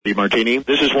Martini.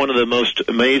 This is one of the most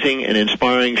amazing and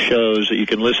inspiring shows that you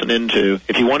can listen into.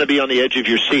 If you want to be on the edge of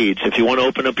your seats, if you want to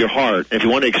open up your heart, if you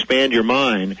want to expand your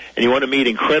mind, and you want to meet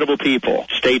incredible people,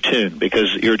 stay tuned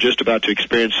because you're just about to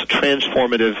experience a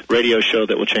transformative radio show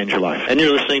that will change your life. And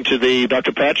you're listening to the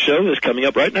Dr. Pat Show that's coming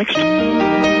up right next.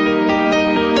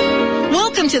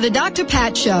 Welcome to the Dr.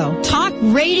 Pat Show. Talk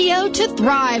radio to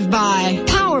thrive by.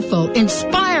 Powerful,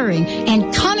 inspiring,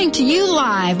 and coming to you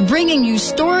live, bringing you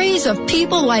stories of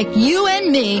people like you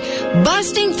and me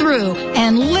busting through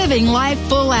and living life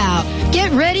full out.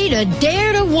 Get ready to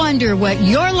dare to wonder what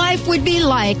your life would be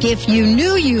like if you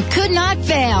knew you could not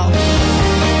fail.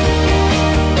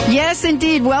 Yes,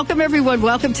 indeed. Welcome, everyone.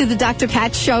 Welcome to the Dr.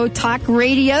 Pat Show, talk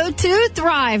radio to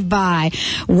thrive by.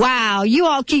 Wow, you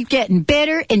all keep getting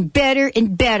better and better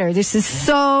and better. This is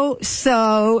so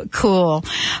cool.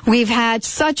 We've had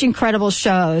such incredible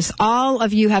shows. All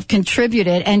of you have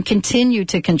contributed and continue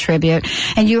to contribute.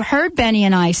 And you heard Benny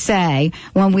and I say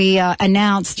when we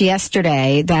announced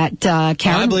yesterday that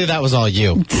Karen... I believe that was all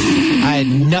you. I had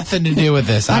nothing to do with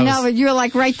this. I know, but you were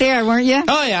like right there, weren't you?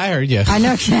 Oh, yeah, I heard you. I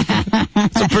know.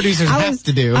 So producers have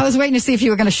to do. I was waiting to see if you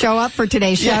were going to show up for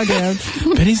today's show, dude.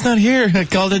 Benny's not here. I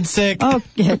called in sick. Oh,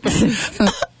 yeah.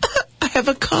 I have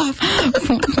a cough.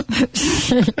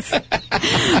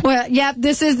 Well, yeah,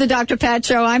 this is the Dr. Pat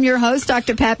Show. I'm your host,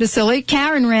 Dr. Pat Basili.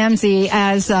 Karen Ramsey,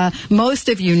 as most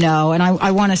of you know, and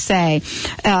I want to say,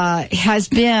 has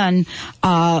been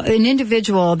an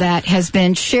individual that has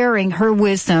been sharing her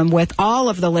wisdom with all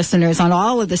of the listeners on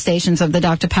all of the stations of the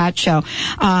Dr. Pat Show,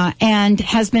 and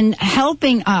has been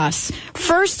helping us,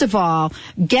 first of all,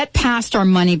 get past our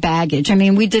money baggage. I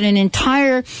mean, we did an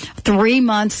entire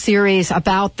 3-month series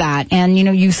about that. And, you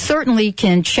know, you certainly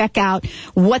can check out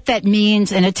what that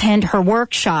means and attend her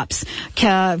workshops.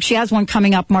 She has one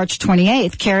coming up March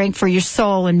 28th, Caring for Your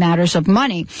Soul in Matters of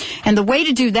Money. And the way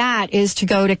to do that is to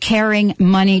go to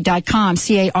caringmoney.com,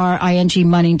 C-A-R-I-N-G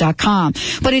money.com.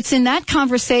 But it's in that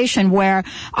conversation where,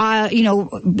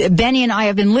 Benny and I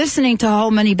have been listening to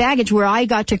Whole Money Baggage, where I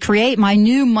got to create my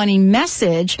new money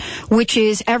message, which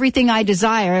is everything I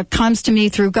desire comes to me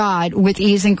through God with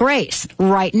ease and grace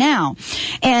right now.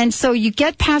 And so you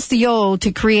get past the old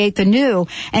to create the new.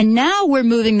 And now we're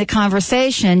moving the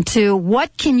conversation to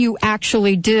what can you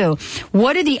actually do?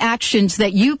 What are the actions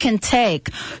that you can take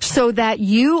so that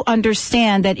you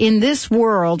understand that in this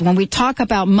world, when we talk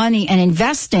about money and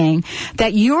investing,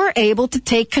 that you're able to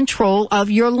take control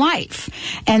of your life.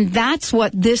 And that's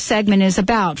what this segment is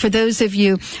about. For those of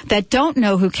you that don't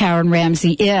know who Karen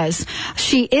Ramsey is,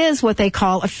 she is what they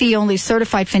call a fee-only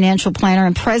certified financial planner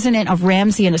and president of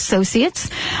Ramsey and Associates.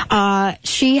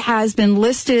 She has been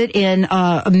listed in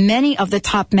many of the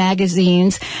top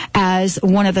magazines as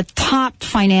one of the top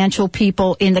financial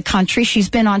people in the country. She's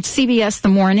been on CBS The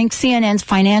Morning, CNN's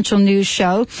financial news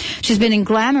show. She's been in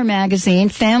Glamour magazine,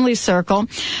 Family Circle.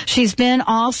 She's been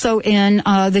also in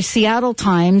the Seattle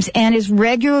Times and is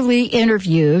regularly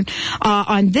interviewed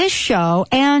on this show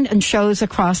and in shows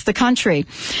across the country.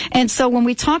 And so when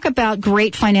we talk about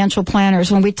great financial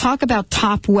planners, when we talk about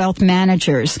top wealth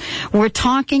managers, we're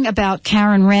talking about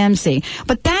Karen Ramsey.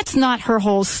 But that's not her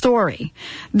whole story.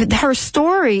 Her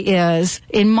story is,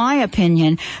 in my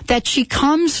opinion, that she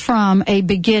comes from a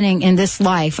beginning in this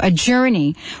life, a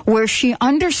journey where she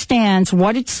understands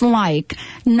what it's like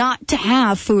not to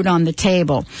have food on the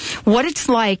table, what it's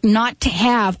like not to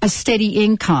have a steady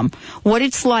income, what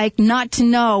it's like not to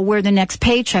know where the next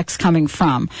paycheck's coming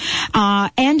from,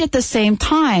 and at the same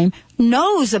time,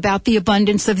 knows about the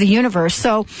abundance of the universe.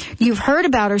 So you've heard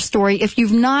about her story. If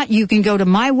you've not, you can go to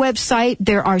my website.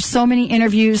 There are so many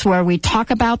interviews where we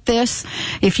talk about this.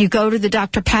 If you go to the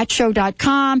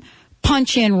drpatshow.com,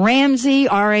 punch in Ramsey,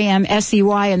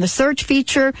 R-A-M-S-E-Y, in the search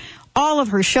feature, all of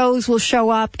her shows will show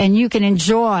up, and you can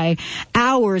enjoy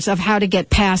hours of how to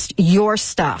get past your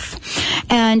stuff.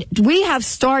 And we have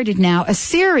started now a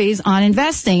series on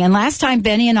investing. And last time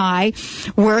Benny and I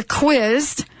were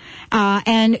quizzed,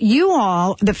 and you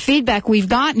all, the feedback we've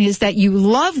gotten is that you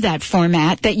love that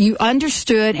format, that you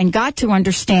understood and got to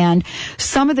understand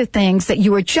some of the things that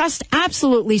you were just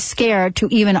absolutely scared to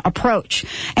even approach.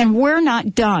 And we're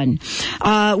not done.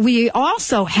 We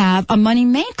also have a money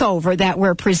makeover that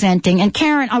we're presenting. And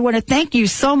Karen, I want to thank you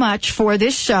so much for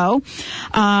this show.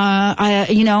 I'm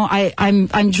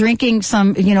drinking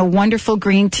some, wonderful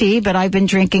green tea, but I've been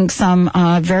drinking some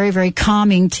very, very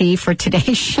calming tea for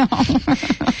today's show.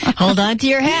 Hold on to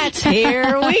your hats. Here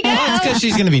we go. Well, it's because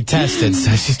she's going to be tested,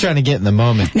 so she's trying to get in the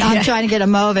moment. I'm trying to get a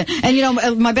moment.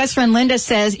 And, my best friend Linda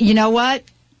says, you know what?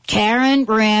 Karen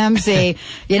Ramsey,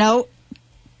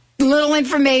 little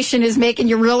information is making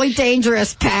you really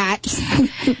dangerous, Pat.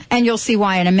 And you'll see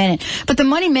why in a minute. But the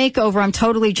money makeover, I'm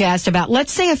totally jazzed about.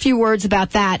 Let's say a few words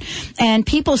about that. And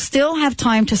people still have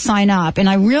time to sign up. And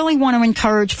I really want to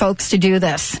encourage folks to do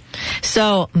this.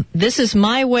 So this is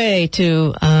my way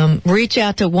to reach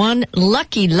out to one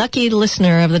lucky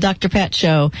listener of the Dr. Pat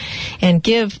Show and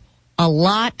give a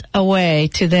lot away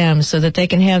to them so that they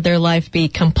can have their life be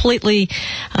completely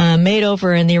made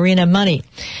over in the arena of money.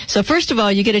 So first of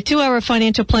all, you get a 2-hour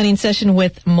financial planning session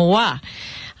with moi.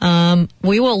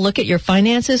 We will look at your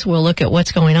finances, we'll look at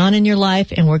what's going on in your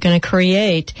life, and we're going to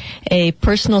create a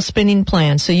personal spending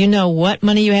plan so you know what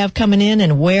money you have coming in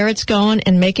and where it's going,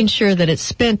 and making sure that it's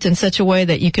spent in such a way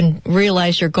that you can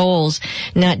realize your goals,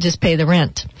 not just pay the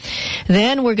rent.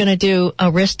 Then we're going to do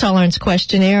a risk tolerance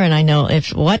questionnaire, and I know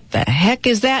what the heck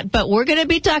is that, but we're going to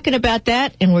be talking about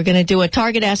that, and we're going to do a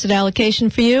target asset allocation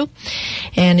for you.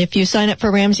 And if you sign up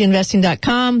for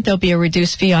RamseyInvesting.com, there'll be a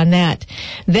reduced fee on that.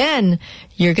 Then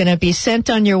you're going to be sent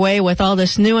on your way with all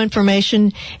this new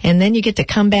information, and then you get to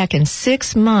come back in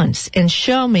 6 months and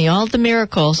show me all the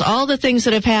miracles, all the things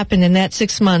that have happened in that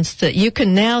 6 months that you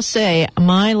can now say,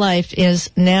 my life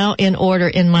is now in order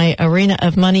in my arena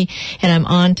of money, and I'm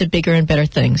on to bigger and better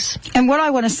things. And what I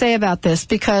want to say about this,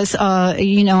 because,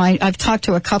 I've talked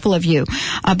to a couple of you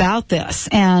about this,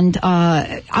 and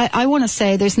I want to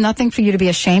say there's nothing for you to be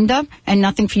ashamed of and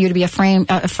nothing for you to be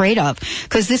afraid of,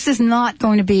 because this is not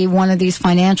going to be one of these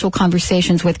financial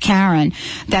conversations with Karen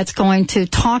that's going to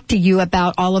talk to you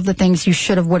about all of the things you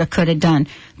should have, would have, could have done.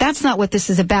 That's not what this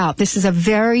is about. This is a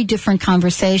very different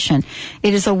conversation.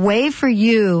 It is a way for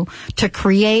you to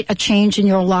create a change in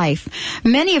your life.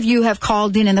 Many of you have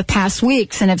called in the past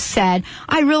weeks and have said,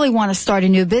 I really want to start a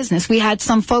new business. We had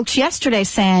some folks yesterday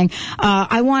saying,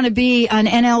 I want to be an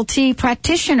NLT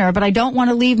practitioner, but I don't want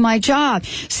to leave my job.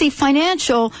 See,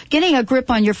 getting a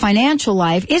grip on your financial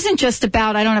life isn't just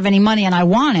about, I don't have any money and I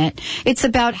want it. It's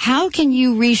about how can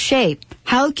you reshape?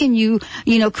 How can you,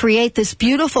 create this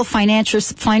beautiful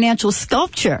financial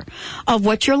sculpture of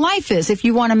what your life is? If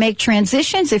you want to make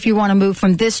transitions, if you want to move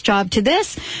from this job to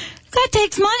this, that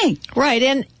takes money. Right.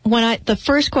 And the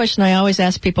first question I always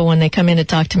ask people when they come in to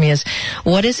talk to me is,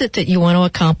 what is it that you want to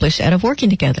accomplish out of working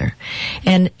together?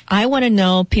 And I want to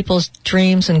know people's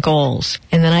dreams and goals.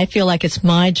 And then I feel like it's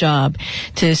my job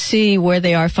to see where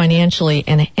they are financially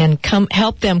and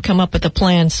help them come up with a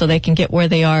plan so they can get where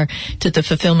they are to the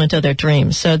fulfillment of their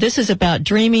dreams. So this is about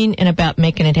dreaming and about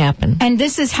making it happen. And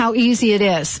this is how easy it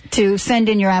is to send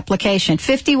in your application.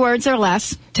 50 words or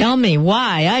less. Tell me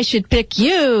why I should pick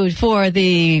you for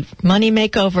the money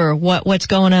makeover, what's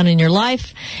going on in your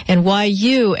life, and why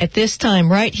you, at this time,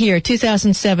 right here,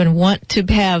 2007, want to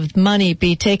have money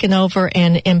be taken over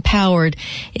and empowered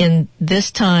in this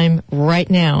time right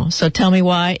now. So tell me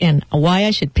why and why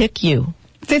I should pick you.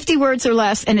 50 words or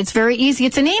less, and it's very easy.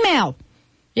 It's an email.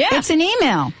 Yeah. It's an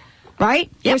email, right?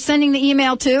 Yep. We're sending the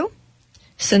email to?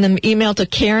 Send them email to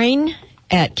Caring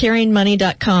at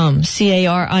caringmoney.com,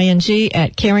 CARING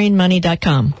at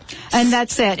caringmoney.com. And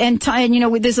that's it. And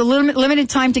there's a limited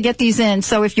time to get these in.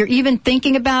 So if you're even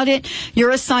thinking about it,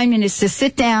 your assignment is to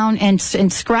sit down and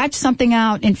scratch something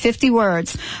out in 50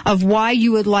 words of why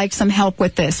you would like some help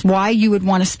with this, why you would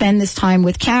want to spend this time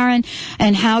with Karen,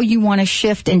 and how you want to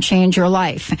shift and change your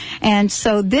life. And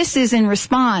so this is in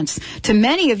response to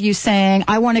many of you saying,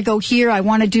 I want to go here, I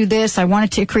want to do this, I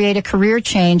wanted to create a career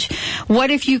change.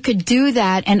 What if you could do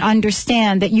that and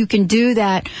understand that you can do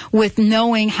that with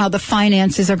knowing how the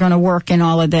finances are going to work in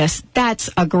all of this? That's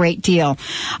a great deal.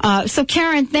 So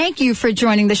Karen, thank you for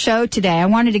joining the show today. I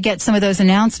wanted to get some of those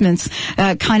announcements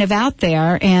kind of out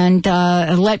there and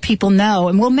let people know.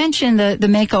 And we'll mention the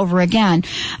makeover again,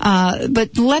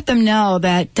 but let them know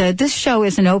that this show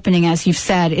is an opening, as you've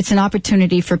said. It's an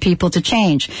opportunity for people to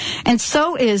change. And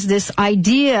so is this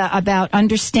idea about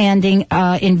understanding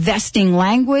investing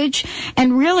language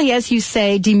and really, as you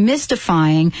say,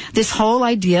 demystifying this whole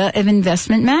idea of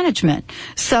investment management.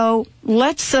 So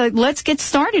let's get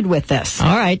started with this.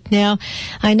 All right. Now,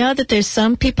 I know that there's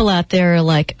some people out there who are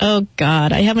like, oh,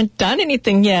 God, I haven't done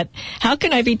anything yet. How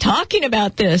can I be talking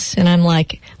about this? And I'm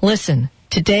like, listen,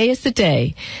 today is the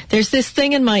day. There's this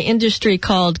thing in my industry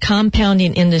called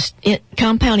compounding interest.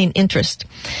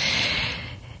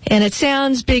 And it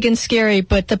sounds big and scary,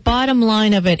 but the bottom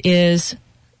line of it is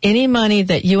any money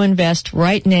that you invest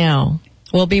right now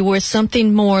will be worth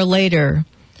something more later.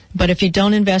 But if you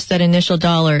don't invest that initial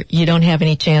dollar, you don't have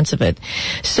any chance of it.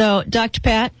 So, Dr.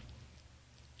 Pat,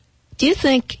 do you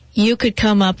think you could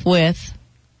come up with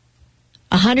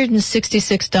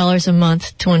 $166 a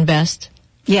month to invest?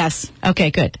 Yes.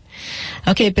 Okay, good.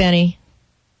 Okay, Benny,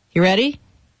 you ready?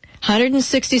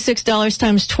 $166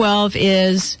 times 12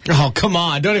 is... Oh, come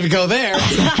on. Don't even go there.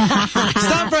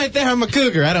 Stop right there. I'm a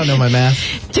cougar. I don't know my math.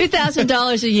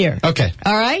 $2,000 a year. Okay.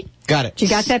 All right? Got it. You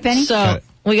got that, Benny? So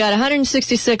we got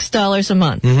 $166 a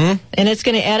month. Mm-hmm. And it's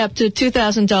going to add up to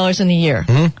 $2,000 in a year.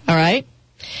 Mm-hmm. All right?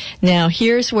 Now,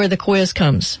 here's where the quiz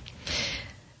comes.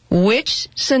 Which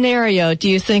scenario do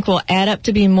you think will add up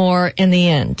to be more in the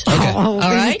end? Okay. All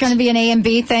right. Is it going to be an A and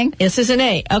B thing? This is an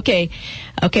A. Okay.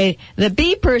 The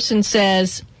B person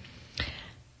says,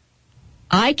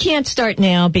 I can't start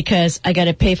now because I got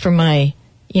to pay for my,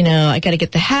 I got to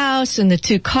get the house and the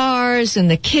 2 cars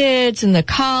and the kids and the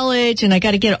college, and I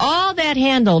got to get all that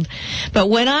handled. But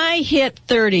when I hit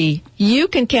 30, you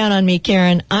can count on me,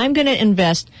 Karen. I'm going to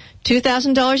invest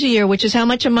 $2,000 a year, which is how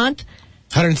much a month?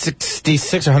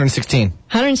 166 or 116?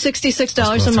 $166 a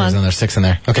month. There's another 6 in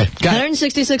there. Okay, got it.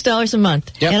 $166 a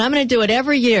month. Yep. And I'm going to do it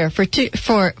every year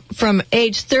from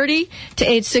age 30 to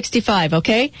age 65,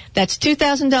 okay? That's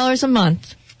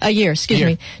 $2,000 a year,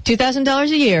 $2,000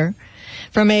 a year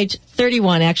from age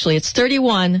 31, actually. It's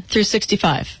 31 through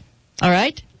 65. All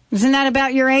right? Isn't that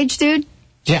about your age, dude?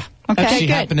 Yeah. Okay, She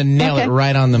good. happened to nail it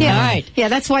right on the money. All right. Yeah,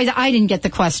 that's why I didn't get the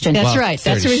question. That's Well, right.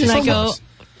 That's the 30, reason I she's go almost.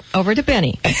 over to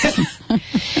Benny.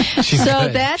 She's So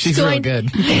good. that's She's going- real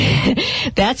good.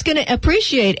 That's going to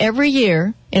appreciate every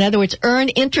year. In other words, earn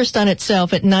interest on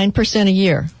itself at 9% a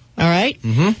year. All right?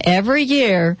 Mm-hmm. Every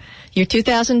year, your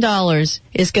 $2,000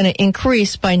 is going to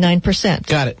increase by 9%.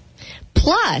 Got it.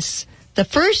 Plus, the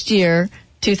first year,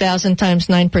 2,000 times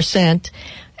 9%,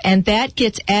 and that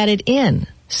gets added in.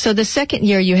 So the second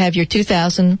year, you have your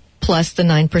 2,000 plus the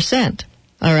 9%.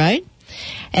 All right?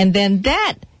 And then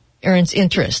that earns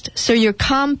interest. So you're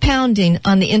compounding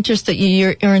on the interest that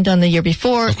you earned on the year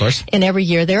before. Of course. And every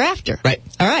year thereafter. Right.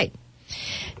 All right.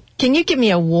 Can you give me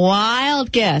a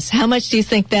wild guess? How much do you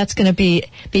think that's going to be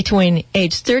between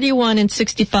age 31 and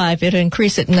 65? It'll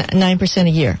increase at 9% a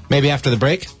year. Maybe after the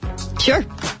break? Sure.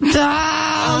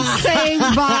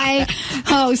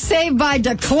 Saved by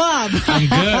the club. I'm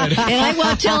good. And I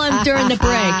won't tell him during the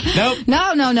break. Nope.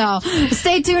 No.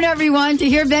 Stay tuned, everyone, to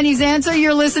hear Benny's answer.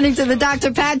 You're listening to the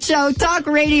Dr. Pat Show, talk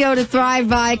radio to thrive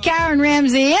by. Karen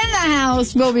Ramsey in the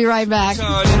house. We'll be right back.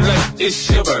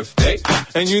 It's your birthday,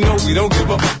 and you know we don't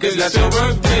give up. Cause that's your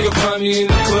birthday. You'll find me in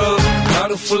the club,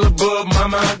 bottle full of bub.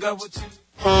 Mama, I got what you...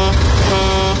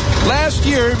 Last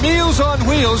year, Meals on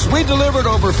Wheels, we delivered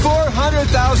over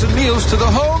 400,000 meals to the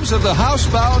homes of the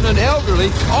housebound and elderly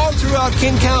all throughout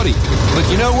King County. But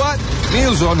you know what?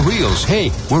 Meals on Wheels,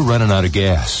 hey, we're running out of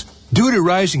gas. Due to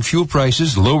rising fuel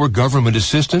prices, lower government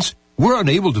assistance, we're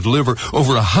unable to deliver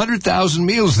over 100,000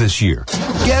 meals this year.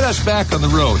 Get us back on the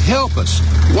road. Help us.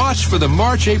 Watch for the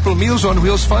March-April Meals on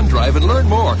Wheels Fund Drive and learn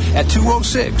more at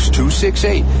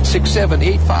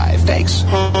 206-268-6785. Thanks.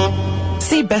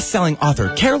 See best-selling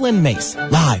author Carolyn Mace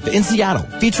live in Seattle,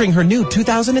 featuring her new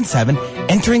 2007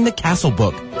 Entering the Castle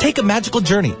book. Take a magical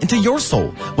journey into your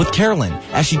soul with Carolyn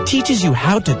as she teaches you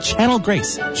how to channel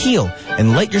grace, heal,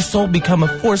 and let your soul become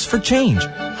a force for change.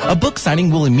 A book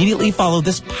signing will immediately follow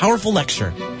this powerful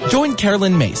lecture. Join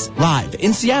Carolyn Mace live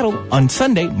in Seattle on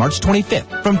Sunday, March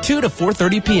 25th from 2 to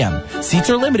 4:30 p.m.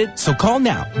 Seats are limited, so call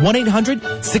now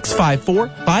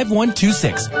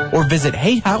 1-800-654-5126 or visit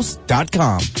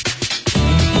hayhouse.com.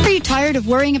 Are you tired of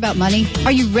worrying about money?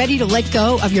 Are you ready to let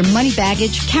go of your money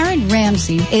baggage? Karen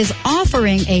Ramsey is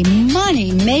offering a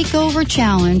money makeover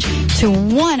challenge to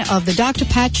one of the Dr.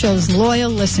 Pat Show's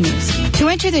loyal listeners. To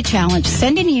enter the challenge,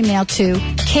 send an email to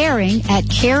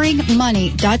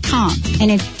caring@caringmoney.com.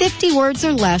 And in 50 words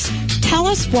or less, tell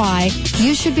us why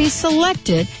you should be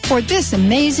selected for this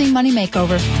amazing money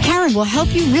makeover. Karen will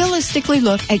help you realistically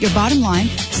look at your bottom line,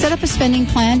 set up a spending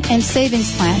plan and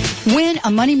savings plan. Win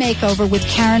a money makeover with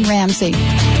Karen Ramsey.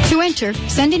 To enter,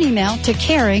 send an email to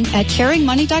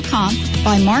caring@caringmoney.com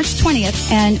by March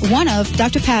 20th, and one of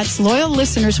Dr. Pat's loyal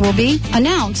listeners will be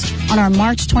announced on our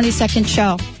March 22nd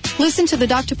show. Listen to The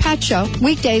Dr. Pat Show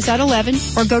weekdays at 11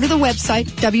 or go to the website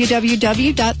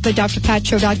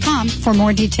www.thedrpatshow.com for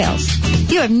more details.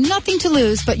 You have nothing to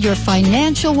lose but your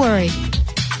financial worry.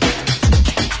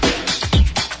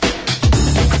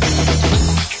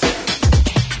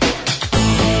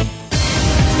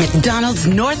 McDonald's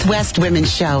Northwest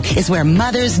Women's Show is where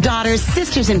mothers, daughters,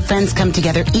 sisters, and friends come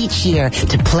together each year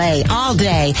to play all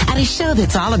day at a show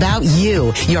that's all about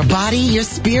you, your body, your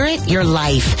spirit, your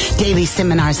life. Daily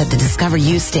seminars at the Discover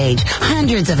You stage,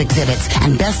 hundreds of exhibits,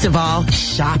 and best of all,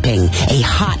 shopping. A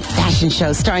hot fashion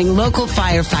show starring local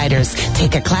firefighters.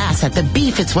 Take a class at the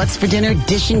Beef It's What's for Dinner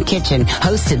Dish and Kitchen,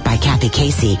 hosted by Kathy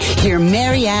Casey. Hear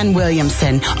Mary Ann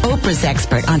Williamson, Oprah's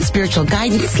expert on spiritual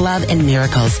guidance, love, and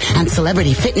miracles, and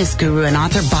celebrity fitness fitness guru and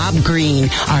author Bob Greene,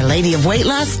 Our Lady of Weight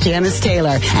Loss, Janice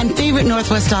Taylor, and favorite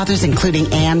Northwest authors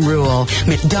including Ann Rule.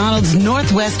 McDonald's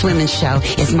Northwest Women's Show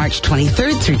is March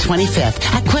 23rd through 25th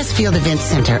at Questfield Event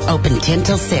Center, open 10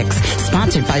 till 6.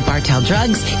 Sponsored by Bartell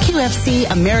Drugs, QFC,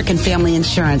 American Family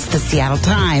Insurance, the Seattle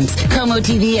Times, Como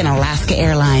TV, and Alaska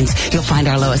Airlines. You'll find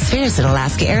our lowest fares at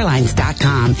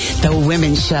alaskaairlines.com. The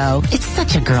Women's Show. It's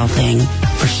such a girl thing.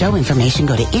 For show information,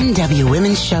 go to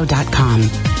nwwomenshow.com.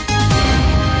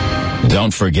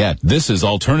 Don't forget, this is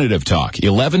Alternative Talk,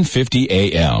 1150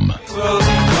 AM.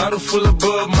 Bottle full of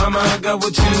bug, mama, I got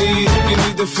what you need. You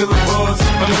need to feel the buzz.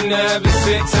 I'm in the having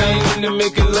sex, I ain't in the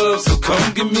making love. So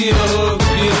come give me a hug. If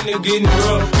you're in there getting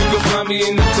rough, you can find me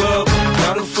in the club.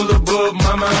 Bottle full of bug,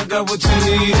 mama, I got what you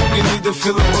need. You need to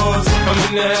feel the buzz. I'm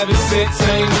in the having sex, I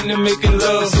ain't in the making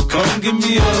love. So come give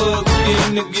me a hug. If you're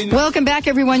in there getting Welcome back,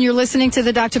 everyone. You're listening to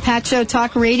the Dr. Pat Show,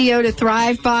 Talk Radio to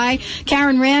Thrive By.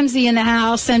 Karen Ramsey in the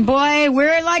house. And boy,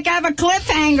 we're like, I have a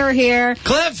cliffhanger here.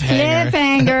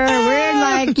 Cliffhanger. We're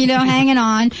like, hanging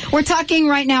on. We're talking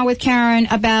right now with Karen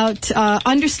about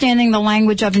understanding the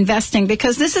language of investing,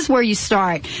 because this is where you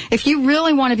start. If you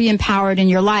really want to be empowered in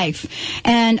your life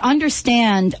and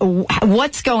understand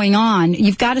what's going on,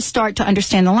 you've got to start to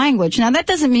understand the language. Now, that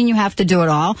doesn't mean you have to do it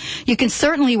all. You can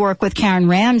certainly work with Karen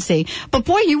Ramsey, but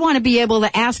boy, you want to be able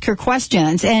to ask her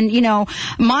questions. And,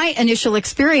 my initial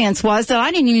experience was that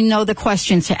I didn't even know the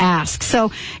questions to ask.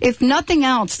 So if nothing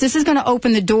else, this is going to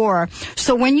open the door.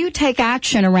 So when you take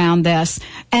action around this,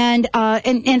 and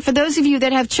for those of you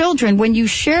that have children, when you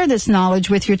share this knowledge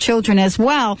with your children as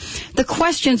well, the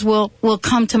questions will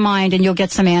come to mind and you'll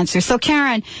get some answers. So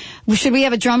Karen, should we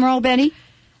have a drum roll, Benny?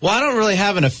 Well, I don't really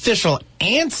have an official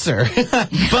answer,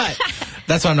 but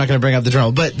that's why I'm not going to bring up the drum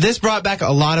roll. But this brought back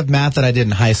a lot of math that I did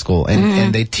in high school,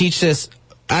 and they teach this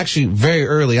actually very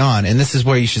early on, and this is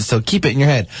where you should still keep it in your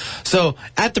head. So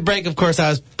at the break, of course, I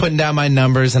was putting down my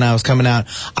numbers and I was coming out.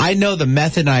 I know the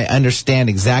method and I understand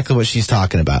exactly what she's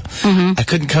talking about. I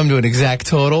couldn't come to an exact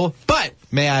total, but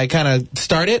may I kind of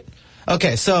start it?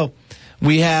 Okay, so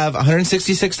we have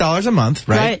 $166 a month,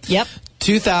 right? Right, yep.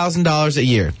 $2,000 a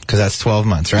year, because that's 12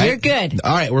 months, right? You're good.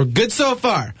 All right, we're good so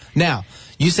far. Now,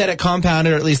 you said it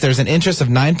compounded, or at least there's an interest of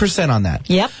 9% on that.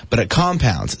 Yep. But it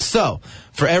compounds. So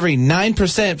for every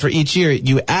 9% for each year,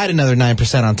 you add another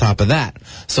 9% on top of that.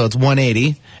 So it's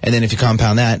 180. And then if you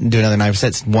compound that and do another 9%,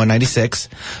 it's 196.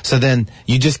 So then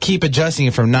you just keep adjusting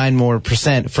it from 9% more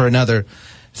for another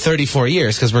 34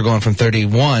 years, because we're going from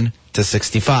 31 to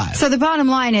 65. So the bottom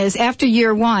line is, after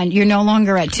year one, you're no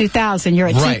longer at 2,000. You're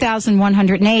at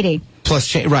 2,180. Plus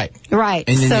change, right. Right.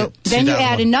 And so then you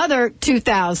add another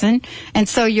 2,000, and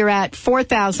so you're at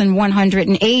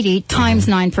 4,180 times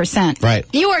 9%. Right.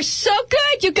 You are so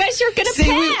good. You guys are going to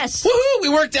pass. We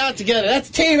worked out together. That's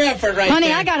team effort right Honey,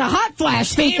 there. I got a hot flash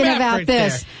speaking about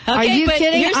this. Okay, are you but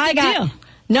kidding? Here's the deal.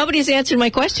 Nobody's answered my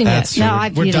question That's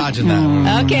yet. true. We're dodging that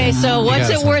one. Okay, so what's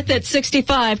it worth at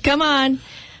 65? Come on.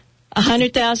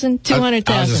 100,000,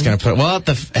 200,000. I was just going to put, at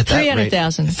that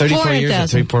 300,000, 34 years at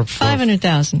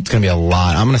 500,000. It's going to be a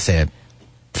lot. I'm going to say it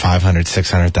 500,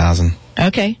 600,000.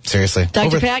 Okay. Seriously.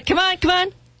 Dr. Pat, come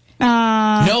on.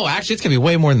 No, actually, it's going to be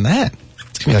way more than that.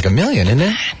 It's going to be like $1 million, isn't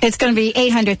it? It's going to be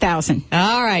 800,000.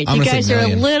 All right. You guys are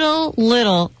a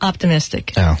little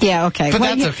optimistic. Oh. Yeah, okay. But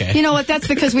that's okay. You know what? That's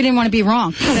because we didn't want to be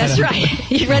wrong. That's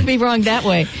right. You'd rather be wrong that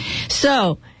way.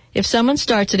 So, if someone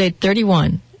starts at age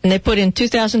 31, and they put in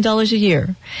 $2,000 a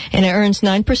year, and it earns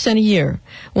 9% a year,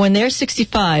 when they're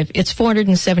 65, it's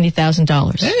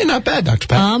 $470,000. Hey, not bad, Dr.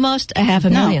 Pat. Almost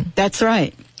 $500,000. That's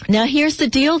right. Now, here's the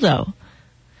deal, though.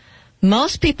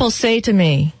 Most people say to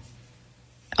me,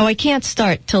 oh, I can't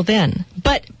start till then.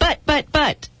 But.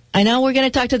 I know we're going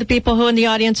to talk to the people who in the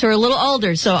audience who are a little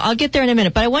older, so I'll get there in a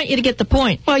minute, but I want you to get the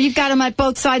point. Well, you've got them at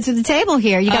both sides of the table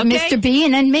here. You got Mr. B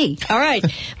and then me. All right.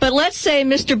 But let's say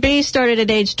Mr. B started at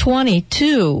age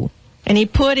 22, and he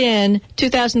put in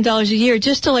 $2,000 a year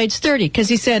just till age 30, because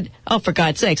he said, oh, for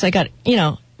God's sakes, I got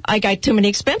too many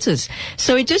expenses.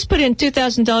 So he just put in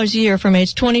 $2,000 a year from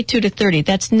age 22 to 30.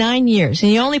 That's 9 years.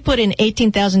 And you only put in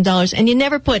 $18,000, and you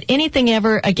never put anything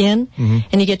ever again,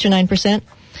 and you get your 9%.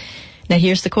 Now,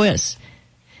 here's the quiz.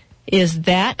 Is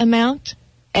that amount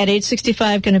at age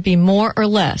 65 going to be more or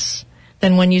less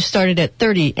than when you started at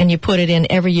 30 and you put it in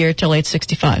every year till age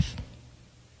 65?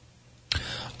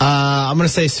 I'm going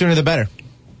to say sooner the better.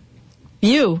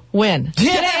 You win.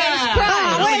 Yeah!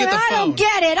 I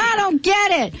don't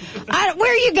get it.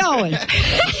 Where are you going?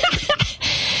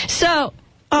 So,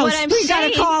 what I'm saying, got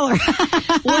a caller.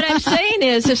 What I'm saying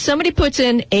is, if somebody puts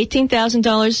in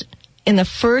 $18,000 in the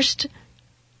first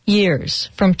years,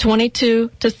 from 22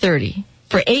 to 30,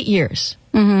 for 8 years,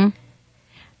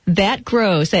 that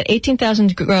grows, that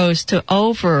 $18,000 grows to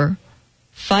over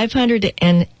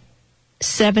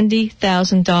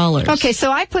 $570,000. Okay,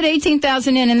 so I put $18,000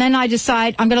 in, and then I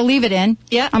decide I'm going to leave it in.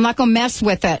 Yeah. I'm not going to mess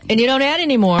with it. And you don't add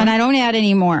any more. And I don't add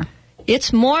any more.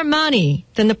 It's more money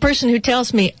than the person who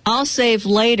tells me, I'll save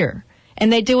later.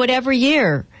 And they do it every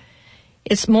year.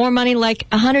 It's more money, like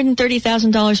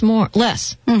 $130,000 more,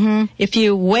 less. If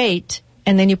you wait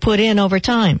and then you put in over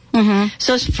time.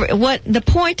 So what the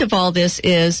point of all this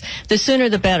is, the sooner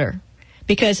the better.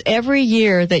 Because every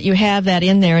year that you have that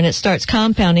in there and it starts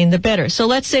compounding, the better. So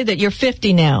let's say that you're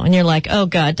 50 now and you're like, oh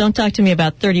God, don't talk to me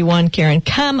about 31, Karen.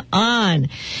 Come on.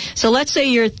 So let's say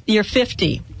you're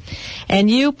 50 and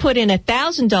you put in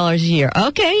 $1,000 a year.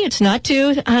 Okay, it's not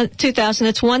 2,000,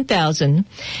 it's 1,000.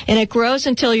 And it grows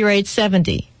until you're age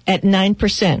 70 at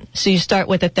 9%. So you start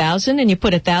with 1,000 and you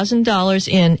put $1,000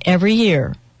 in every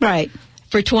year. Right.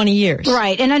 For 20 years.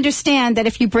 Right. And understand that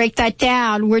if you break that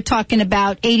down, we're talking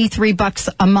about $83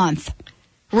 a month.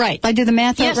 Right. Did I do the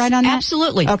math yes, right on that?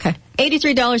 Absolutely. Okay.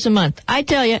 $83 a month. I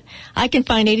tell you, I can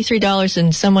find $83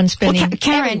 in someone spending. Well,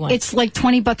 Karen, everyone. It's like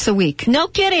 $20 a week. No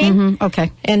kidding.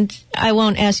 Okay. And I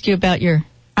won't ask you about your.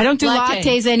 I don't do latte.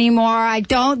 lattes anymore. I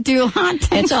don't do lattes.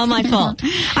 It's all my fault.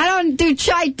 I don't do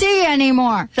chai tea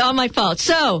anymore. It's all my fault.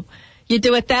 So you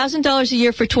do $1,000 a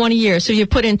year for 20 years. So you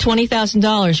put in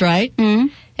 $20,000, right?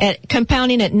 At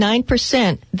compounding at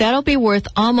 9%, that'll be worth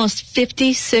almost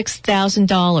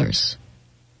 $56,000.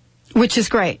 Which is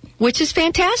great. Which is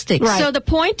fantastic. Right. So the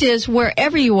point is,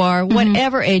 wherever you are,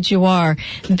 whatever age you are,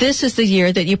 this is the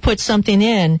year that you put something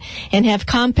in and have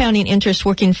compounding interest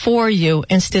working for you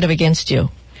instead of against you.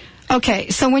 Okay,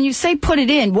 so when you say put it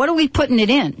in, what are we putting it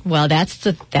in? Well, that's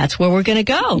where we're going to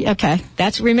go. Okay.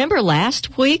 Remember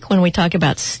last week when we talked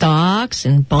about stocks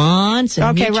and bonds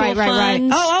and mutual funds? Right.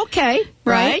 Oh, okay.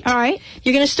 Right. All right.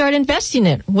 You're going to start investing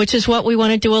it, which is what we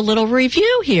want to do a little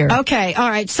review here. Okay. All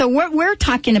right. So what we're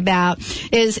talking about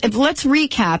is, let's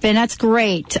recap, and that's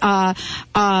great, to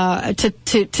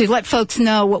let folks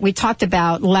know what we talked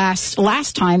about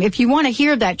last time. If you want to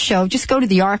hear that show, just go to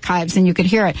the archives and you can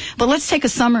hear it. But let's take a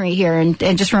summary here and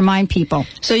just remind people.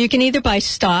 So you can either buy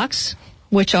stocks,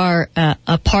 which are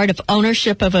a part of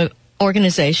ownership of an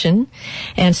organization,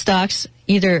 and stocks,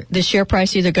 either the share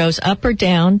price either goes up or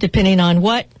down depending on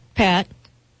what, Pat?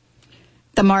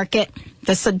 The market,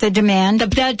 the demand. The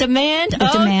demand.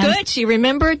 Demand. Good. She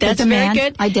remembered. That's demand. very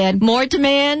good. I did. More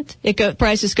demand,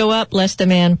 prices go up. Less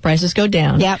demand, prices go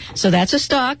down. Yep. So that's a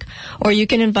stock. Or you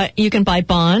can buy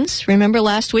bonds. Remember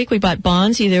last week we bought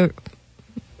bonds, either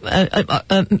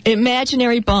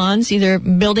imaginary bonds, either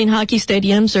building hockey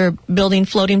stadiums or building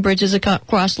floating bridges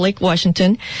across Lake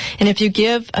Washington. And if you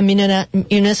give a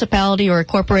municipality or a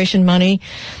corporation money,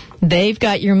 they've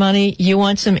got your money. You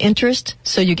want some interest,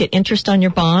 so you get interest on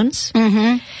your bonds.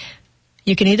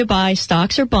 You can either buy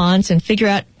stocks or bonds and figure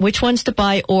out which ones to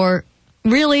buy, or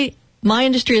really, my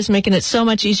industry is making it so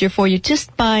much easier for you.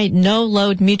 Just buy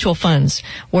no-load mutual funds,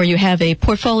 where you have a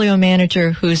portfolio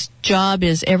manager whose job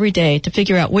is every day to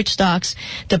figure out which stocks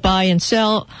to buy and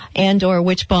sell, and or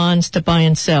which bonds to buy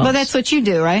and sell. Well, that's what you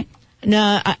do, right?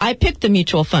 No, I pick the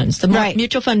mutual funds. The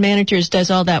mutual fund managers does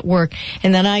all that work,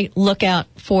 and then I look out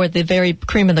for the very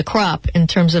cream of the crop in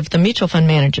terms of the mutual fund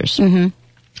managers.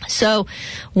 So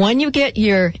when you get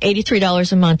your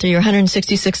 $83 a month or your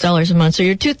 $166 a month or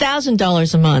your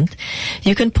 $2,000 a month,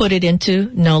 you can put it into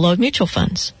no-load mutual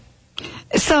funds.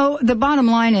 So the bottom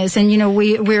line is, and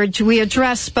we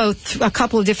address both a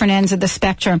couple of different ends of the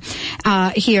spectrum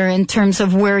here in terms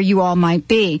of where you all might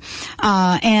be,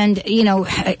 and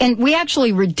we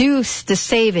actually reduced the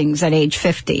savings at age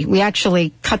 50. We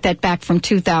actually cut that back from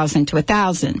 2,000 to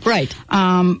 1,000. Right.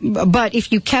 But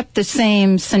if you kept the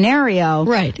same scenario,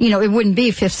 right, it wouldn't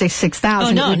be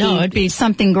 56,000. Oh no, it'd be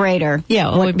something greater.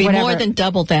 Yeah, it would be more than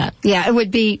double that. Yeah, it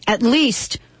would be at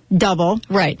least double,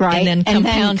 right, and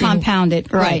then compound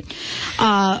it, right.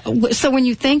 So when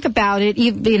you think about it,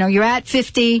 you're at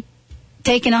 50,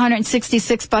 taking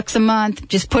 $166 a month,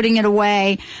 just putting it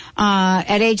away.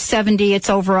 At age 70, it's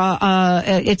over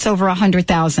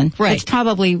 100,000. Right, it's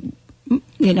probably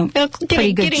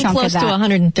pretty good getting chunk close of that. to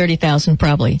 130,000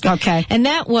 probably. Okay, and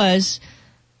that was,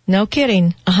 no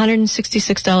kidding,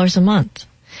 $166 a month.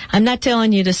 I'm not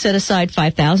telling you to set aside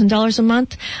 $5,000 a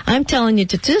month. I'm telling you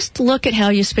to just look at how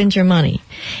you spend your money.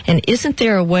 And isn't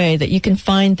there a way that you can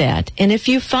find that? And if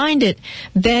you find it,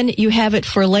 then you have it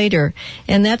for later.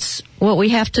 And that's what we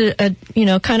have to,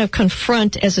 kind of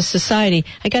confront as a society.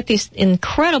 I got these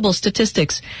incredible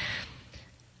statistics.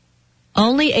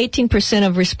 Only 18%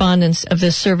 of respondents of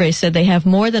this survey said they have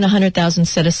more than $100,000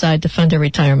 set aside to fund their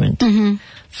retirement.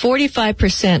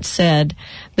 45% said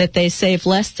that they save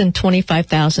less than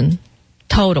 $25,000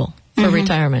 total for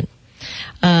retirement.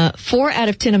 4 out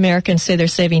of 10 Americans say they're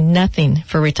saving nothing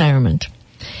for retirement.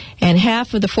 And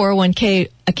half of the 401k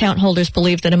account holders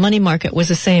believe that a money market was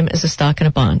the same as a stock and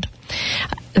a bond.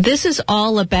 This is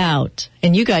all about,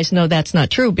 and you guys know that's not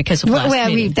true because of last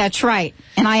meeting. That's right.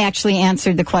 And I actually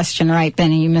answered the question right,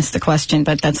 Benny. You missed the question,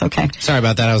 but that's okay. Sorry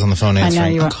about that. I was on the phone answering. I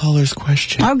know you were. A caller's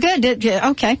question. Oh, good.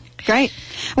 Okay, great.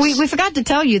 We forgot to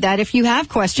tell you that if you have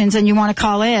questions and you want to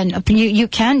call in, you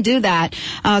can do that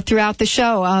throughout the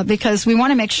show because we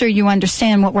want to make sure you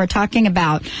understand what we're talking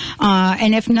about.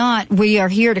 And if not, we are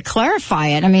here to clarify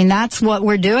it. I mean, that's what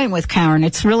we're doing with Karen.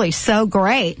 It's really so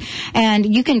great.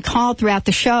 And you can call throughout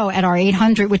the show at our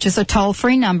 800, which is a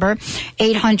toll-free number,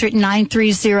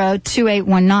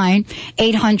 800-930-2819,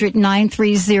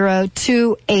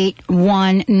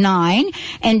 800-930-2819.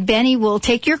 And Benny will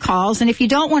take your calls. And if you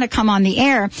don't want to come on the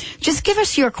air, just give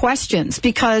us your questions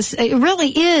because it really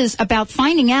is about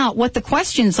finding out what the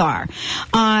questions are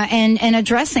and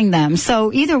addressing them.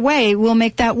 So either way, we'll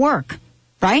make that work.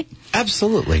 Right?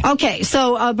 Absolutely. Okay,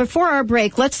 so before our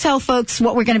break, let's tell folks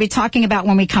what we're going to be talking about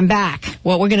when we come back.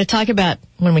 What we're going to talk about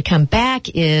when we come back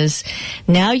is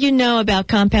now you know about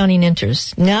compounding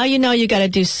interest. Now you know you got to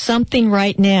do something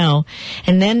right now.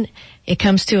 And then it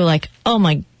comes to like, oh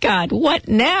my God, what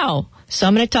now? So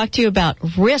I'm going to talk to you about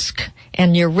risk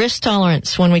and your risk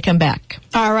tolerance when we come back.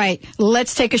 All right.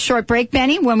 Let's take a short break,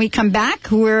 Benny. When we come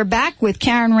back, we're back with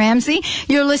Karen Ramsey.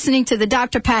 You're listening to the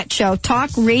Dr. Pat Show,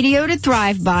 talk radio to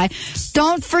thrive by.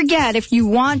 Don't forget, if you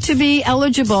want to be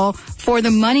eligible for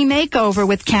the Money Makeover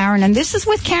with Karen, and this is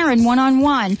with Karen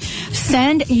one-on-one,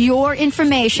 send your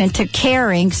information to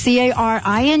Caring,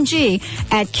 C-A-R-I-N-G,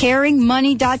 at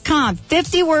caringmoney.com.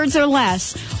 50 words or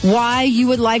less why you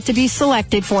would like to be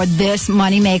selected for this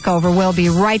Money Makeover. We'll be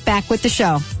right back with the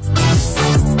show.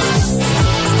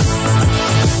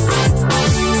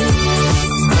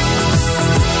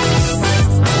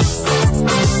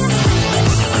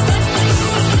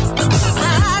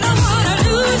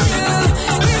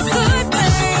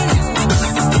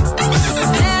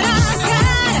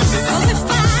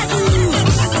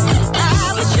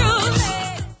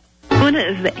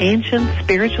 Is the ancient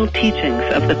spiritual teachings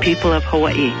of the people of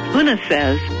Hawaii. Huna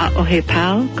says, "A'ohe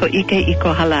pau ko ike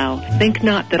iko halau." Think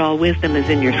not that all wisdom is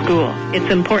in your school.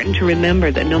 It's important to remember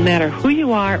that no matter who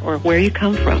you are or where you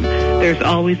come from, there's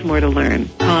always more to learn.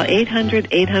 Call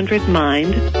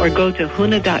 800-800-MIND or go to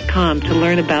huna.com to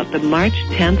learn about the March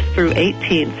 10th through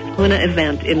 18th Huna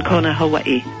event in Kona,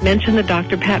 Hawaii. Mention the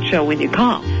Dr. Pat Show when you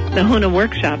call. The Huna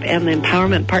Workshop and the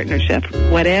Empowerment Partnership.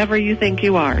 Whatever you think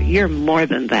you are, you're more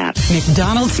than that.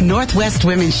 McDonald's Northwest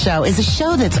Women's Show is a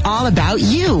show that's all about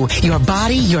you, your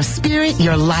body, your spirit,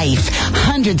 your life.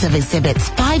 Hundreds of exhibits,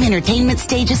 5 entertainment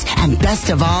stages, and best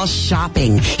of all,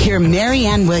 shopping. Hear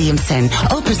Marianne Williamson,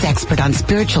 Oprah's expert on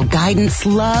spiritual guidance,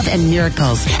 love, and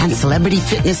miracles, and celebrity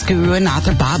fitness guru and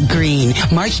author Bob Green.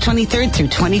 March 23rd through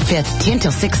 25th, 10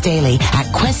 till 6 daily at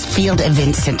Questfield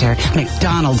Event Center.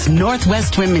 McDonald's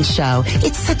Northwest Women's Show.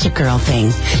 It's such a girl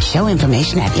thing. Show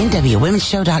information at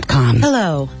nwwomenshow.com.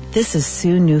 Hello. This is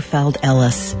Sue Neufeld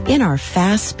Ellis. In our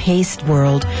fast-paced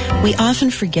world, we often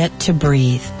forget to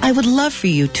breathe. I would love for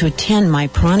you to attend my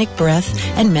pranic breath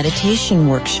and meditation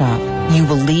workshop. You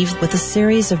will leave with a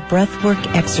series of breathwork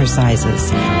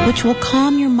exercises, which will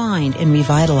calm your mind and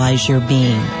revitalize your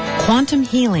being.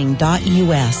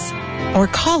 quantumhealing.us or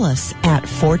call us at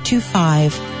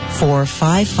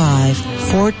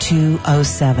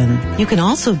 425-455-4207. You can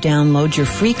also download your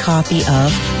free copy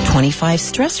of 25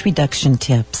 Stress Reduction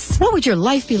Tips. What would your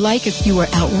life be like if you were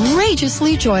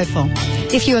outrageously joyful?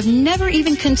 If you have never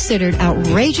even considered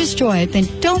outrageous joy, then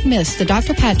don't miss the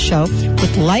Dr. Pat Show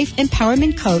with life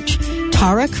empowerment coach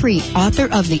Tara Crete, author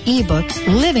of the ebook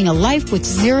Living a Life with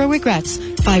Zero Regrets,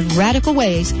 5 Radical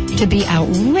Ways to be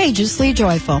Outrageously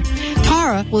Joyful.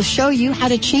 Tara will show you how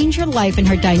to change your life in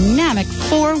her dynamic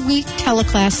 4-week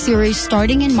teleclass series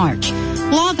starting in March.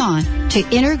 Log on to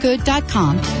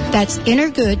innergood.com. That's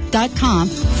innergood.com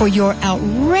for your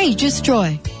outrageous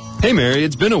joy. Hey, Mary,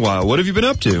 it's been a while. What have you been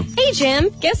up to? Hey, Jim.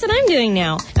 Guess what I'm doing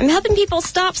now? I'm helping people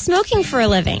stop smoking for a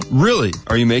living. Really?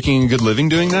 Are you making a good living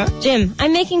doing that? Jim,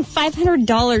 I'm making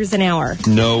 $500 an hour.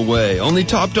 No way. Only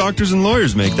top doctors and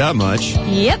lawyers make that much.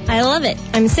 Yep, I love it.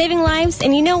 I'm saving lives,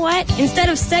 and you know what? Instead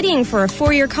of studying for a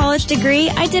 4-year college degree,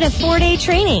 I did a 4-day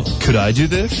training. Could I do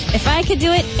this? If I could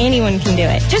do it, anyone can do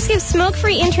it. Just give Smoke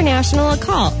Free International a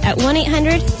call at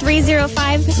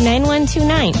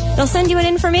 1-800-305-9129. They'll send you an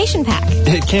information pack.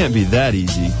 It can't be that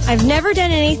easy. I've never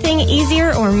done anything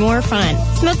easier or more fun.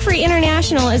 Smoke Free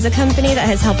International is a company that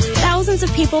has helped thousands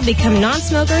of people become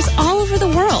non-smokers all over the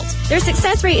world. Their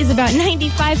success rate is about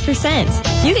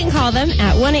 95%. You can call them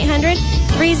at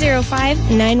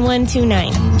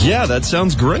 1-800-305-9129. Yeah, that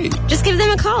sounds great. Just give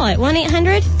them a call at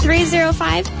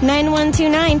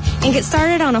 1-800-305-9129 and get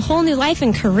started on a whole new life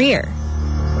and career.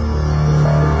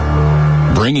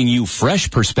 Bringing you fresh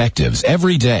perspectives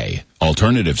every day.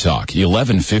 Alternative Talk,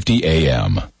 1150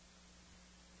 AM.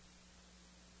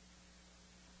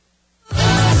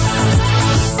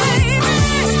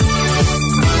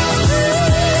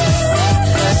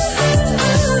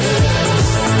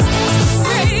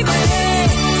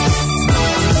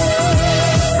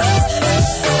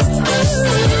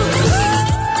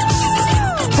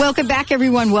 Welcome back,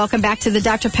 everyone. Welcome back to the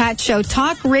Dr. Pat Show.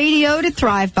 Talk radio to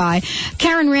thrive by.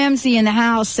 Karen Ramsey in the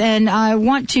house, and I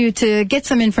want you to get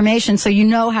some information so you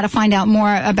know how to find out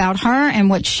more about her and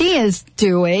what she is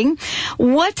doing.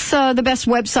 What's the best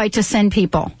website to send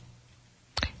people?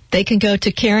 They can go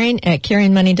to Karen at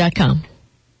KarenMoney.com.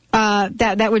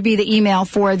 That would be the email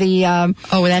for the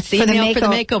that's the email for the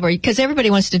makeover, because everybody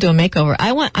wants to do a makeover.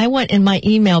 I want in my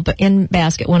email in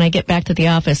basket when I get back to the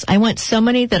office. I want so